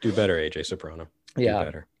 Do better, AJ Soprano. Yeah. Do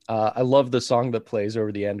better. I love the song that plays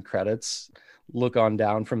over the end credits, "Look On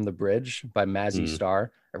Down from the Bridge" by Mazzy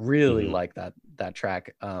Star. I really like that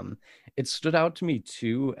track. it stood out to me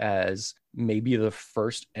too as maybe the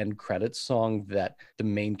first end credits song that the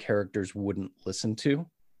main characters wouldn't listen to.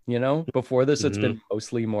 You know, before this, it's been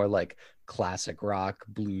mostly more like classic rock,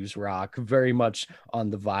 blues rock, very much on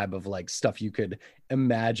the vibe of like stuff you could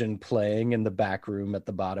imagine playing in the back room at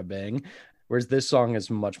the Bada Bing. Whereas this song is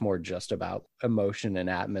much more just about emotion and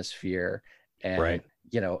atmosphere. And, Right.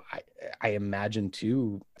 you know, I imagine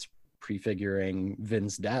too, it's prefiguring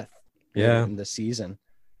Vin's death in the season.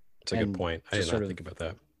 That's a good point. I did not think about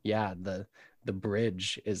that. Yeah, the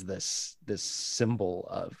bridge is this symbol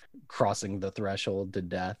of crossing the threshold to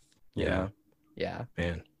death. You know? Yeah,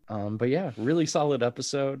 man. But yeah, really solid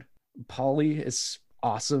episode. Paulie is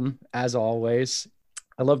awesome as always.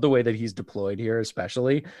 I love the way that he's deployed here,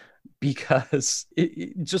 especially because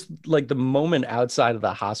it just like the moment outside of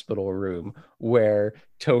the hospital room where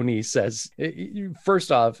Tony says,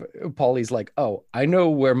 first off, Paulie's like, oh, I know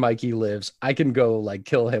where Mikey lives. I can go like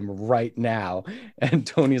kill him right now. And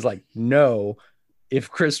Tony's like, no, if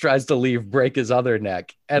Chris tries to leave, break his other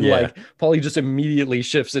neck. And like Paulie just immediately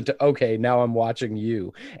shifts into, okay, now I'm watching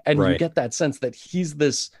you. And you get that sense that he's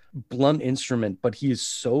this blunt instrument, but he is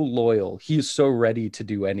so loyal. He is so ready to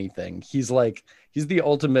do anything. He's the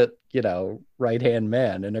ultimate, you know, right-hand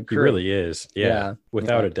man in a crew. He really is. Yeah.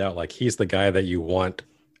 Without a doubt. Like he's the guy that you want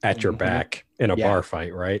at your back in a bar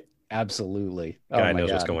fight, right? Absolutely. Guy knows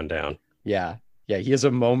what's going down. Yeah. Yeah. He has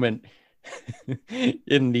a moment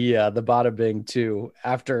in the Bada Bing too,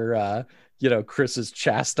 after you know, Chris is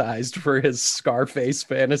chastised for his Scarface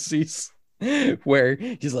fantasies, where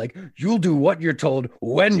he's like, you'll do what you're told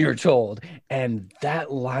when you're told. And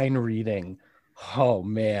that line reading, oh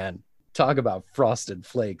man, talk about frosted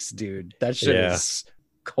flakes, dude. That shit is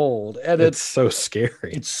cold. And it's so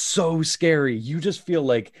scary. It's so scary. You just feel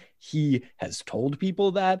like he has told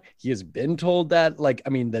people that. He has been told that. Like, I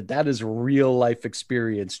mean, that is real life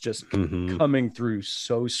experience just coming through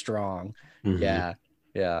so strong. Yeah.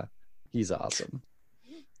 Yeah. He's awesome.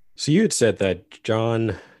 So you had said that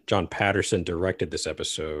John Patterson directed this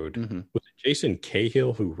episode. Was it Jason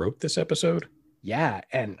Cahill who wrote this episode? Yeah.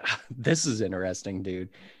 And this is interesting, dude.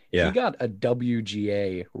 Yeah. He got a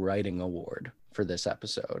WGA writing award for this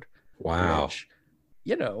episode. Wow. Which,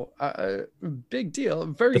 you know, big deal.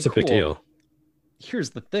 Very That's cool. a big deal. Here's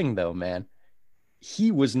the thing, though, man.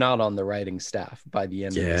 He was not on the writing staff by the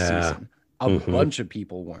end of the season. A bunch of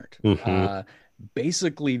people weren't.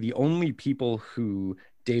 Basically, the only people who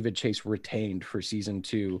David Chase retained for season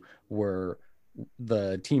 2 were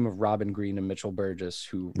the team of Robin Green and Mitchell Burgess,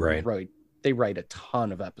 who write a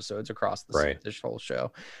ton of episodes across this whole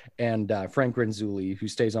show, and Frank Renzulli, who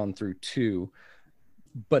stays on through 2.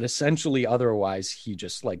 But essentially, otherwise, he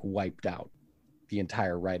just like wiped out the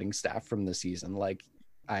entire writing staff from the season. Like,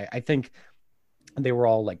 I think they were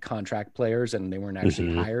all like contract players and they weren't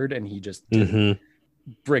actually hired, and he just didn't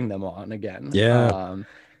bring them on again. Yeah.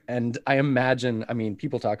 And I imagine, I mean,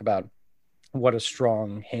 people talk about what a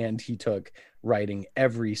strong hand he took writing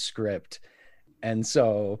every script. And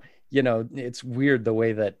so, you know, it's weird the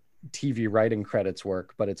way that TV writing credits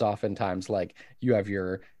work, but it's oftentimes like you have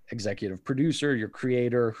your executive producer, your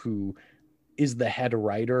creator, who is the head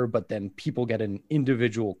writer, but then people get an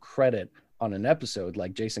individual credit on an episode.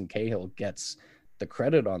 Like Jason Cahill gets the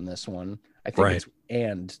credit on this one. I think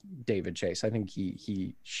and David Chase. I think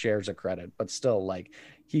he shares a credit, but still, like,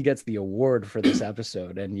 he gets the award for this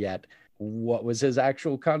episode. And yet, what was his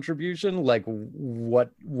actual contribution? Like, what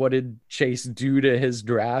did Chase do to his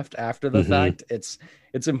draft after the fact? It's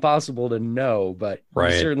impossible to know, but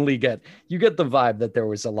you certainly get the vibe that there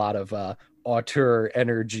was a lot of auteur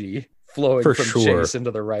energy flowing from Chase into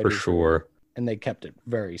the writers. For sure. And they kept it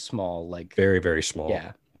very small, like very, very small.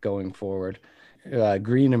 Yeah, going forward.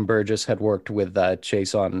 Green and Burgess had worked with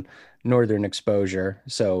Chase on Northern Exposure,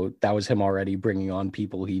 so that was him already bringing on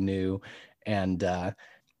people he knew. And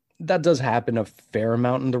that does happen a fair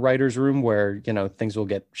amount in the writer's room, where, you know, things will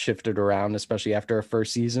get shifted around, especially after a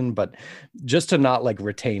first season. But just to not like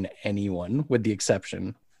retain anyone, with the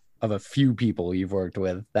exception of a few people you've worked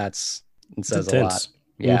with, it says a lot.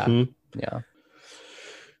 Yeah. Yeah.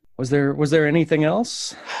 Was there anything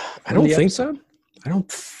else? I don't think so. I don't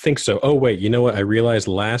think so. Oh, wait, you know what? I realized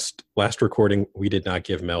last recording, we did not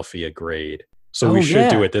give Melfi a grade. So we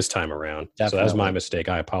should do it this time around. Definitely. So that was my mistake.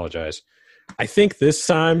 I apologize. I think this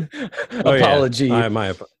time... Apology.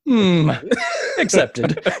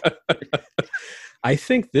 Accepted. I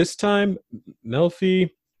think this time,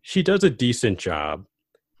 Melfi, she does a decent job.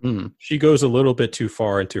 She goes a little bit too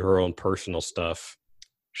far into her own personal stuff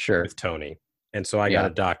with Tony. And so I got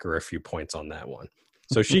to dock her a few points on that one.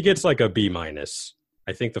 So she gets like a B-, I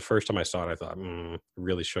I think the first time I saw it, I thought,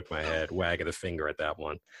 really shook my head, wagging the finger at that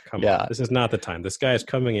one. Come Yeah. on, this is not the time. This guy is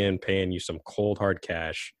coming in, paying you some cold hard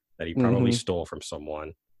cash that he probably stole from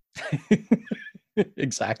someone.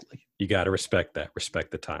 Exactly. You got to respect that.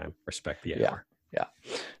 Respect the time. Respect the hour. Yeah.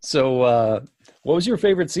 So, what was your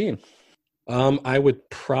favorite scene? I would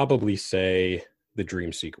probably say the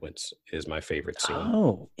dream sequence is my favorite scene.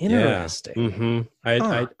 Oh, interesting.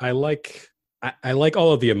 Yeah. I like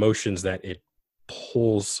all of the emotions that it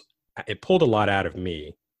pulls. It pulled a lot out of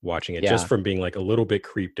me watching it, just from being like a little bit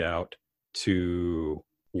creeped out to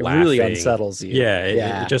laughing. It really unsettles you.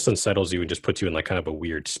 Yeah, it just unsettles you and just puts you in like kind of a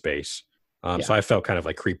weird space. So I felt kind of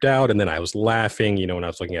like creeped out, and then I was laughing, when I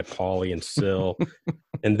was looking at Paulie and Sil,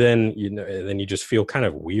 and then you just feel kind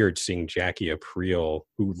of weird seeing Jackie Aprile,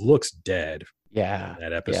 who looks dead. Yeah, in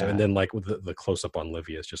that episode, and then like with the close up on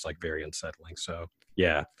Livia is just like very unsettling. So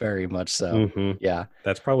yeah, very much so. Yeah,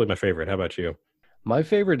 that's probably my favorite. How about you? My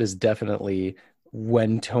favorite is definitely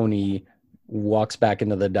when Tony walks back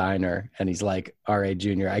into the diner and he's like, "All right,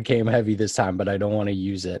 Junior, I came heavy this time, but I don't want to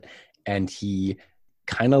use it," and he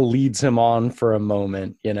kind of leads him on for a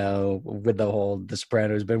moment, with the whole The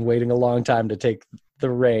Sopranos been waiting a long time to take the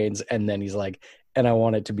reins, and then he's like, "And I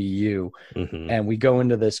want it to be you." And we go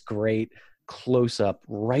into this great close up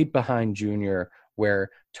right behind Junior where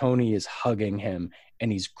Tony is hugging him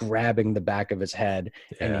and he's grabbing the back of his head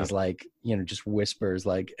and he's like, just whispers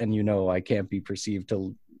like, "And I can't be perceived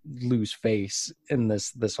to lose face in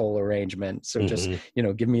this whole arrangement, so just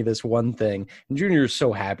give me this one thing." And Junior is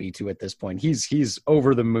so happy to at this point. He's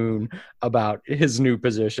over the moon about his new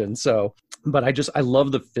position. So but I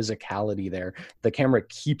love the physicality there. The camera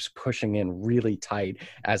keeps pushing in really tight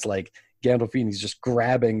as like Gandolfini's just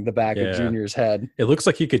grabbing the back of Junior's head. It looks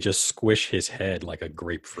like he could just squish his head like a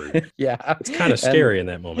grapefruit. Yeah. It's kind of scary in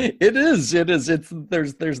that moment. It is. There's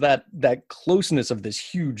that closeness of this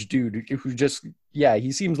huge dude who just,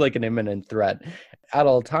 he seems like an imminent threat at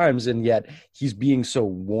all times. And yet he's being so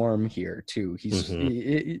warm here too.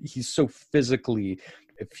 He's so physically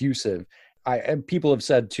effusive. And people have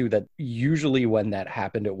said too, that usually when that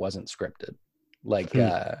happened, it wasn't scripted. Like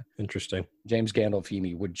interesting. James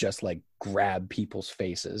Gandolfini would just like grab people's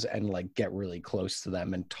faces and like get really close to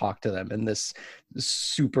them and talk to them in this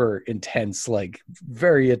super intense, like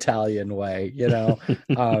very Italian way,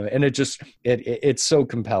 and it's so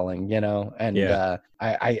compelling, and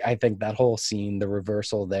I think that whole scene, the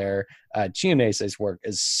reversal there, Chianese's work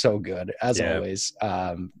is so good as always.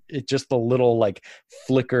 It just the little like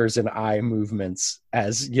flickers and eye movements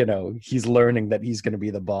as he's learning that he's going to be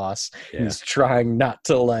the boss. He's trying not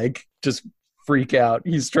to like just freak out.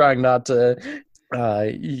 He's trying not to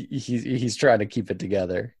he's trying to keep it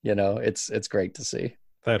together. It's great to see.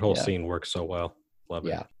 That whole scene works so well. Love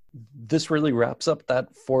it. This really wraps up that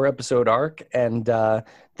 4-episode arc, and the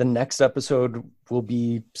next episode will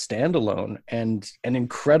be standalone and an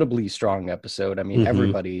incredibly strong episode. I mean,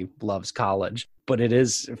 everybody loves college, but it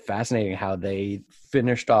is fascinating how they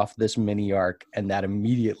finished off this mini arc, and that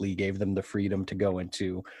immediately gave them the freedom to go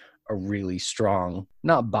into a really strong,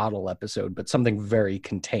 not bottle episode, but something very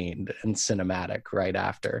contained and cinematic right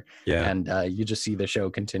after. And you just see the show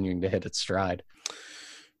continuing to hit its stride.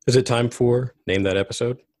 Is it time for Name That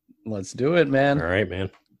Episode? Let's do it, man. All right,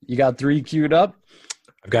 man. You got 3 queued up?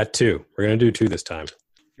 I've got 2. We're going to do 2 this time.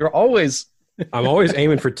 I'm always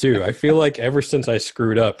aiming for 2. I feel like ever since I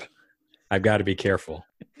screwed up, I've got to be careful.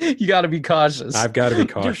 You got to be cautious. I've got to be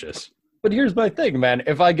cautious. But here's my thing, man.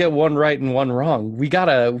 If I get one right and one wrong, we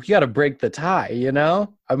gotta break the tie,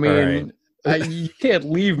 I mean, you can't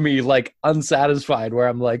leave me like unsatisfied where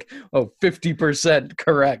I'm like, 50%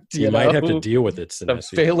 correct. You might have to deal with it. A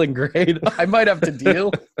failing grade. I might have to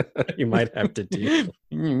deal. You might have to deal.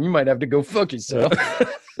 You might have to go fuck yourself.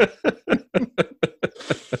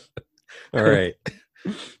 All right.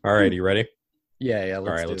 You ready? Yeah.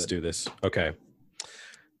 Let's do this. Okay.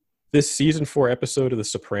 This season 4 episode of The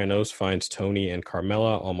Sopranos finds Tony and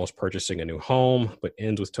Carmela almost purchasing a new home, but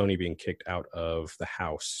ends with Tony being kicked out of the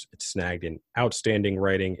house. It's snagged an outstanding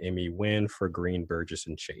writing Emmy win for Green, Burgess,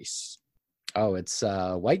 and Chase. Oh, it's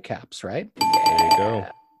Whitecaps, right? There you go.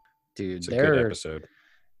 Dude, it's a good episode.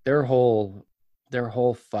 Their whole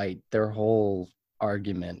fight, their whole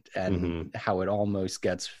argument, and how it almost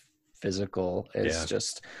gets physical is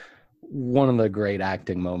just one of the great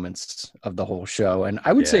acting moments of the whole show, and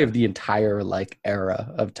I would say of the entire like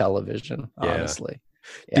era of television, honestly.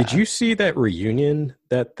 Did you see that reunion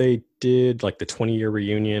that they did, like the 20-year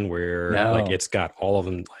reunion where like it's got all of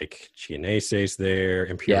them, like Chianese's there,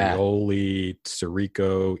 Imperioli,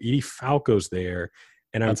 Sirico, Edie Falco's there,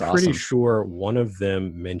 and I'm pretty sure one of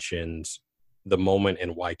them mentions the moment in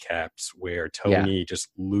Whitecaps where Tony just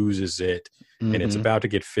loses it and it's about to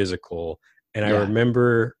get physical. And I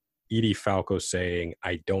remember Edie Falco saying,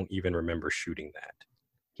 "I don't even remember shooting that."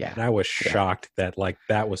 Yeah. And I was shocked that like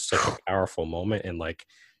that was such a powerful moment, and like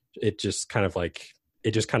it just kind of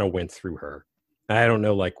went through her. I don't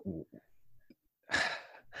know, like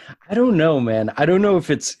I don't know, man. I don't know if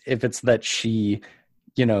it's that she,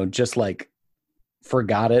 you know, just like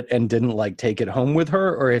forgot it and didn't like take it home with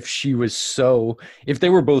her, or if they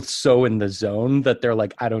were both so in the zone that they're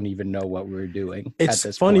like, I don't even know what we're doing. It's at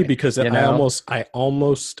this funny point, because you know? I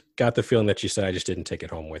almost got the feeling that she said, "I just didn't take it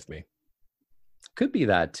home with me." Could be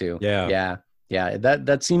that too. Yeah.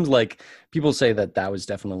 That seems like people say that was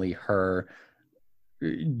definitely her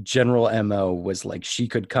general MO, was like she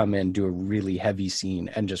could come in, do a really heavy scene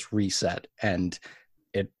and just reset, and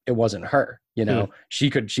it wasn't her, you know. She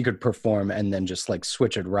could perform and then just like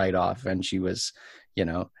switch it right off, and she was, you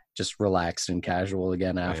know, just relaxed and casual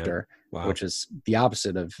again after. Wow. Which is the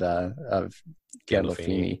opposite of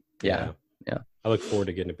Gandolfini. Yeah. I look forward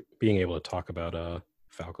to being able to talk about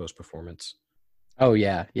Falco's performance. Oh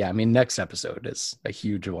yeah. I mean, next episode is a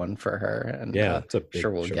huge one for her, and it's a big sure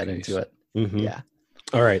we'll showcase. get into it. Yeah.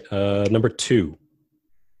 All right, number 2.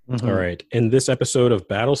 All right, in this episode of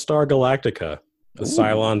Battlestar Galactica, the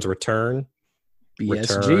Cylons return.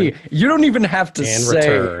 BSG. You don't even have to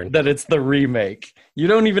say that it's the remake. You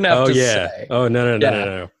don't even have to say. Oh no.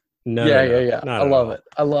 Yeah. I love it.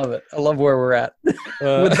 I love where we're at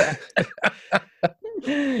with that.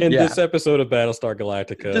 In this episode of Battlestar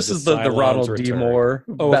Galactica, this is the Ronald D. Moore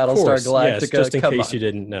Battlestar Galactica. Yes, just in case you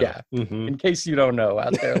didn't know. Yeah. In case you don't know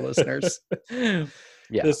out there, listeners.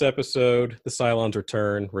 Yeah. This episode, the Cylons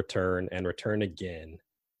return, and return again.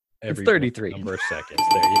 Every 33 number of seconds.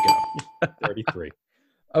 There you go. 33.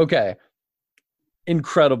 Okay.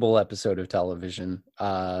 Incredible episode of television.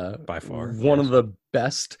 By far. One of the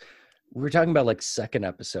best. We were talking about like second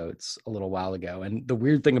episodes a little while ago. And the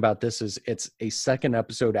weird thing about this is it's a second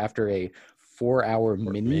episode after a 4-hour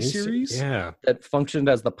miniseries that functioned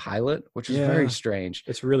as the pilot, which is very strange.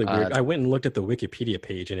 It's really weird. I went and looked at the Wikipedia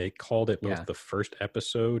page, and it called it both the first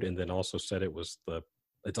episode and then also said it was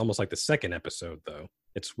it's almost like the second episode, though.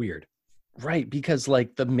 It's weird. Right, because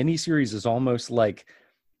like the miniseries is almost like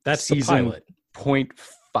that's season the pilot.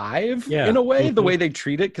 0.5 in a way, the way they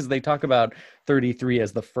treat it, because they talk about 33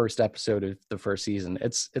 as the first episode of the first season.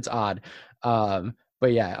 It's odd.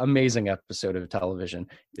 But yeah, amazing episode of television.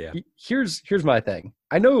 Yeah. Here's my thing.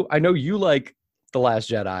 I know you like The Last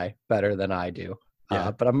Jedi better than I do.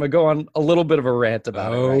 But I'm gonna go on a little bit of a rant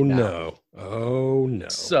about it right now. Oh no.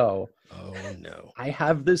 So no. I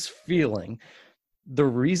have this feeling the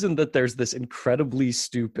reason that there's this incredibly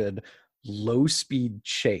stupid low speed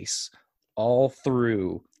chase all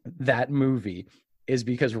through that movie is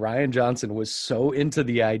because Rian Johnson was so into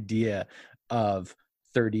the idea of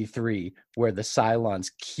 33, where the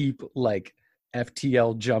Cylons keep like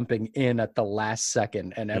FTL jumping in at the last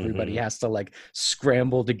second and everybody has to like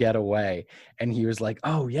scramble to get away. And he was like,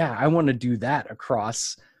 oh yeah, I want to do that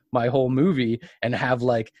across my whole movie and have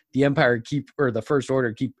like the Empire or the First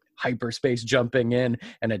Order keep hyperspace jumping in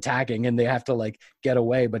and attacking, and they have to like get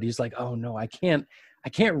away. But he's like, oh no, I can't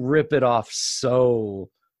rip it off so,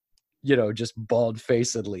 you know, just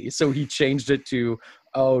bald-facedly. So he changed it to,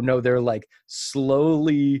 oh no, they're like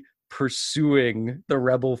slowly pursuing the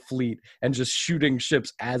rebel fleet and just shooting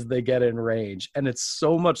ships as they get in range. And it's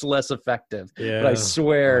so much less effective. But I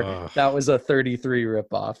swear that was a 33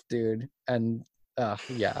 ripoff, dude. And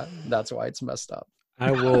that's why it's messed up.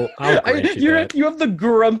 I'll grant you that. You have the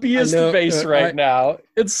grumpiest face right now.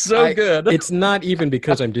 It's so good. It's not even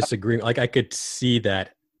because I'm disagreeing. Like I could see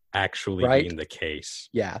that actually being the case.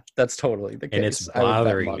 Yeah, that's totally the case. And it's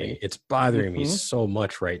bothering me. It's bothering me so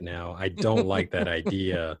much right now. I don't like that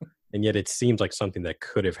idea. And yet it seems like something that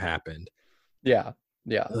could have happened. Yeah.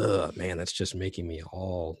 Ugh, man, that's just making me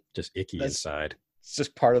all just icky inside. It's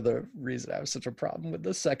just part of the reason I have such a problem with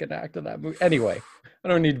the second act of that movie. Anyway, I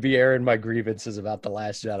don't need to be airing my grievances about The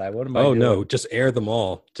Last Jedi. What am I doing? No, just air them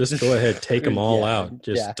all. Just go ahead, take them all out.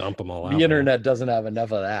 Just dump them all out. The internet doesn't have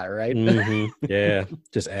enough of that, right? Yeah,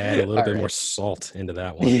 just add a little bit more salt into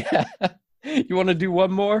that one. Yeah. You want to do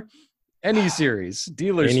one more? Any series,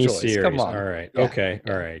 dealer's choice. Series. Come on. All right. Yeah. Okay.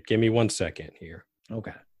 All right. Give me 1 second here.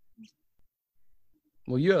 Okay.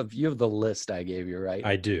 Well, you have the list I gave you, right?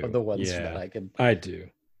 I do. Of the ones that I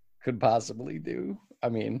could possibly do. I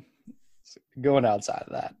mean, going outside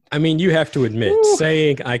of that. I mean, you have to admit,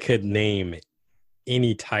 saying I could name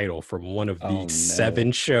any title from one of these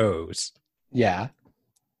 7 shows. Yeah.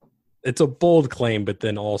 It's a bold claim, but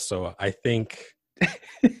then also I think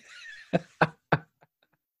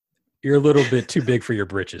You're a little bit too big for your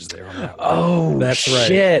britches there on that one. Oh, that's right.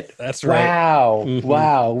 Shit. That's right. Wow. Mhm.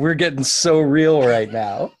 Wow. We're getting so real right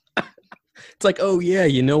now. It's like, oh yeah,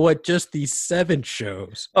 you know what? Just these 7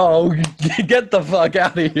 shows. Oh, get the fuck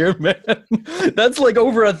out of here, man. That's like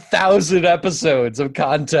over 1,000 episodes of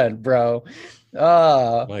content, bro.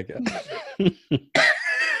 My God.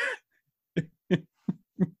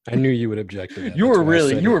 I knew you would object to that. You That's were why I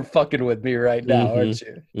really, said you it. were fucking with me right now, Mhm. aren't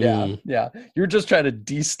you? Yeah, Mhm. yeah. You're just trying to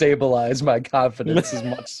destabilize my confidence as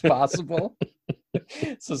much as possible.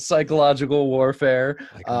 It's a psychological warfare.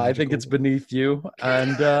 I think it's beneath you,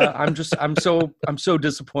 and I'm so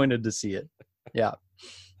disappointed to see it. Yeah.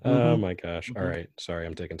 Oh Mhm. my gosh. All Mhm. right. Sorry,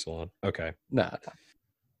 I'm taking so long. Okay. Nah.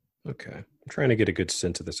 Okay. I'm trying to get a good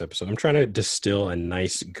sense of this episode. I'm trying to distill a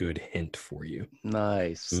nice, good hint for you.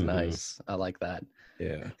 Nice, Mhm. nice. I like that.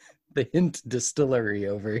 Yeah. The hint distillery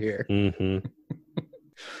over here. Mm-hmm.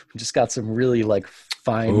 Just got some really like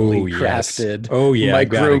finely crafted Oh yeah.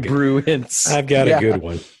 micro brew hints. I've got Yeah. a good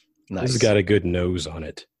one. Nice. This has got a good nose on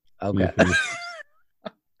it. Okay. Mhm.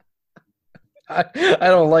 I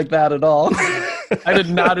don't like that at all. I did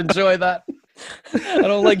not enjoy that. I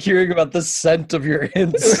don't like hearing about the scent of your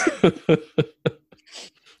hints.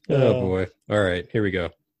 Oh boy. All right, here we go.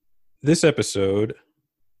 This episode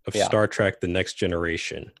of Yeah. Star Trek The Next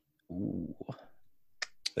Generation, Ooh.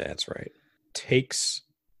 that's right, takes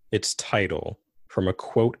its title from a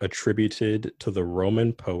quote attributed to the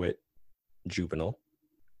Roman poet Juvenal.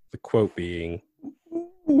 The quote being,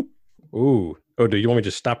 ooh. Oh, do you want me to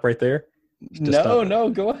just stop right there? No,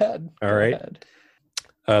 go ahead. All Go right. ahead.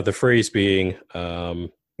 The phrase being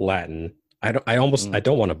Latin. I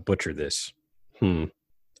don't want to butcher this.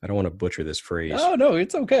 I don't want to butcher this phrase. No,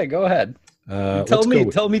 it's okay. Go ahead. Let's go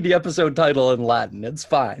with- Tell me the episode title in Latin. It's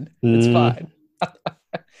fine. It's fine.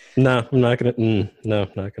 No, I'm not gonna. No, I'm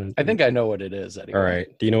not gonna. I think I know what it is anyway. All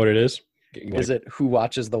right. Do you know what it is? Is it Who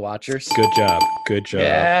Watches the Watchers? Good job. Good job.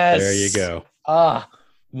 Yes. There you go.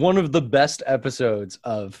 One of the best episodes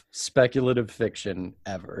of speculative fiction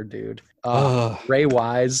ever, dude. Ray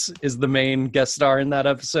Wise is the main guest star in that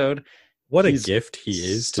episode. What a He's gift he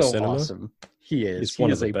is to so cinema. awesome. He is. He's one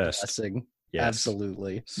he of is the a best. blessing. Yes.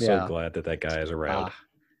 Absolutely. So yeah. glad that guy is around.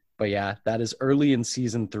 But yeah, that is early in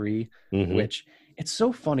season 3, Mhm. which it's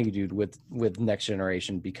so funny, dude, with Next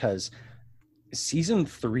Generation, because season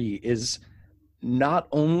 3 is not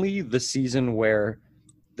only the season where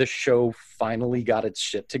the show finally got its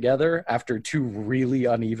shit together after 2 really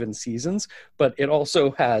uneven seasons, but it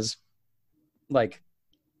also has like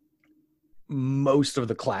most of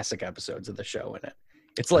the classic episodes of the show in it.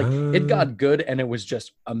 It's like it got good and it was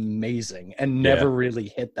just amazing and never really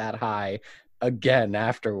hit that high again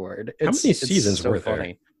afterward. How many seasons were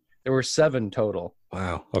there? There were 7 total.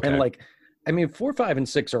 Wow. Okay. And like, I mean, 4, 5, and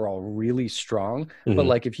 6 are all really strong, but Mhm.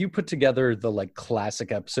 like if you put together the like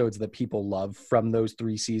classic episodes that people love from those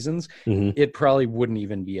 3 seasons, Mhm. it probably wouldn't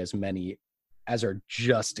even be as many as are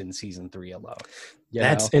just in season 3 alone. You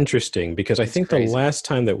That's know? interesting because I It's think crazy. the last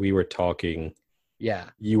time that we were talking, Yeah.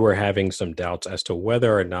 you were having some doubts as to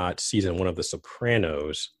whether or not season 1 of The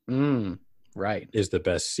Sopranos Right. is the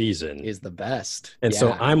best season. Is the best. And so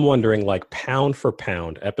Yeah. I'm wondering, like, pound for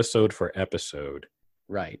pound, episode for episode,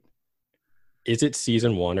 Right. is it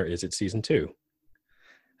season 1 or is it season 2?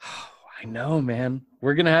 I know, man.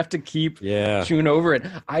 We're gonna have to keep Yeah. chewing over it.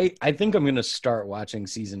 I think I'm gonna start watching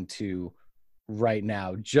season 2 right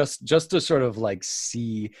now, just to sort of like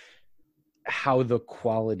see how the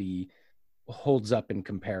quality holds up in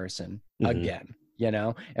comparison again, you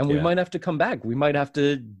know. And we Yeah. might have to come back. We might have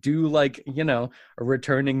to do like, you know, a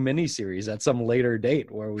returning miniseries at some later date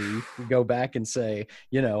where we go back and say,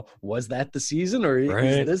 you know, was that the season or Right.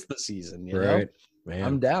 is this the season? You know? Right. Man.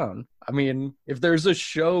 I'm down. I mean, if there's a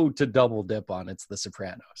show to double dip on, it's The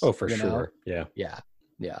Sopranos. Oh, for you know? sure. Yeah.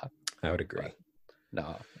 Yeah. I would agree.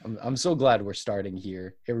 No, I'm so glad we're starting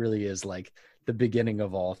here. It really is like the beginning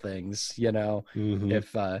of all things, you know. Mhm.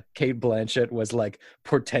 If Kate Blanchett was like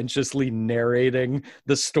portentously narrating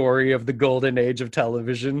the story of the golden age of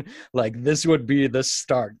television, like this would be the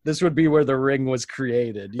start. This would be where the Ring was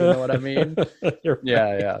created. You know what I mean? You're right.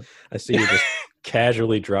 Yeah. I see you just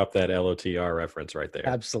casually drop that LOTR reference right there.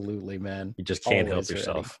 Absolutely, man. You just can't Always help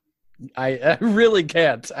yourself. I really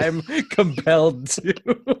can't. I'm compelled to.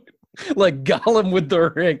 Like Gollum with the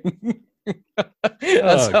ring.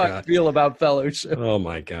 That's how I God. feel about Fellowship. Oh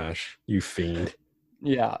my gosh, you fiend.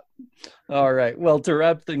 Yeah. All right. Well, to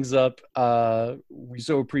wrap things up, we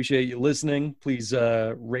so appreciate you listening. Please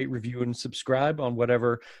rate, review, and subscribe on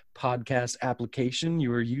whatever podcast application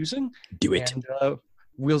you are using. Do it. And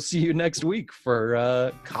we'll see you next week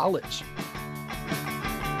for college.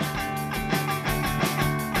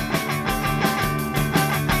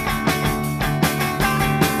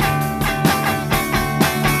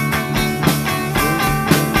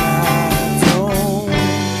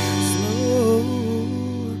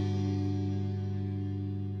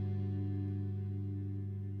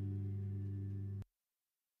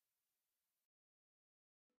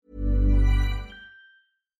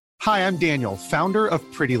 Hi, I'm Daniel, founder of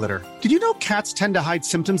Pretty Litter. Did you know cats tend to hide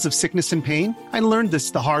symptoms of sickness and pain? I learned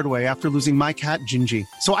this the hard way after losing my cat, Gingy.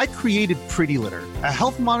 So I created Pretty Litter, a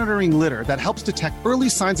health monitoring litter that helps detect early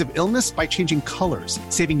signs of illness by changing colors,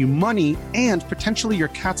 saving you money and potentially your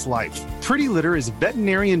cat's life. Pretty Litter is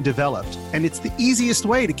veterinarian developed, and it's the easiest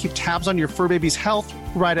way to keep tabs on your fur baby's health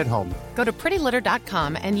right at home. Go to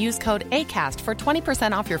prettylitter.com and use code ACAST for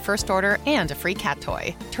 20% off your first order and a free cat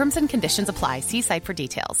toy. Terms and conditions apply. See site for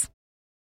details.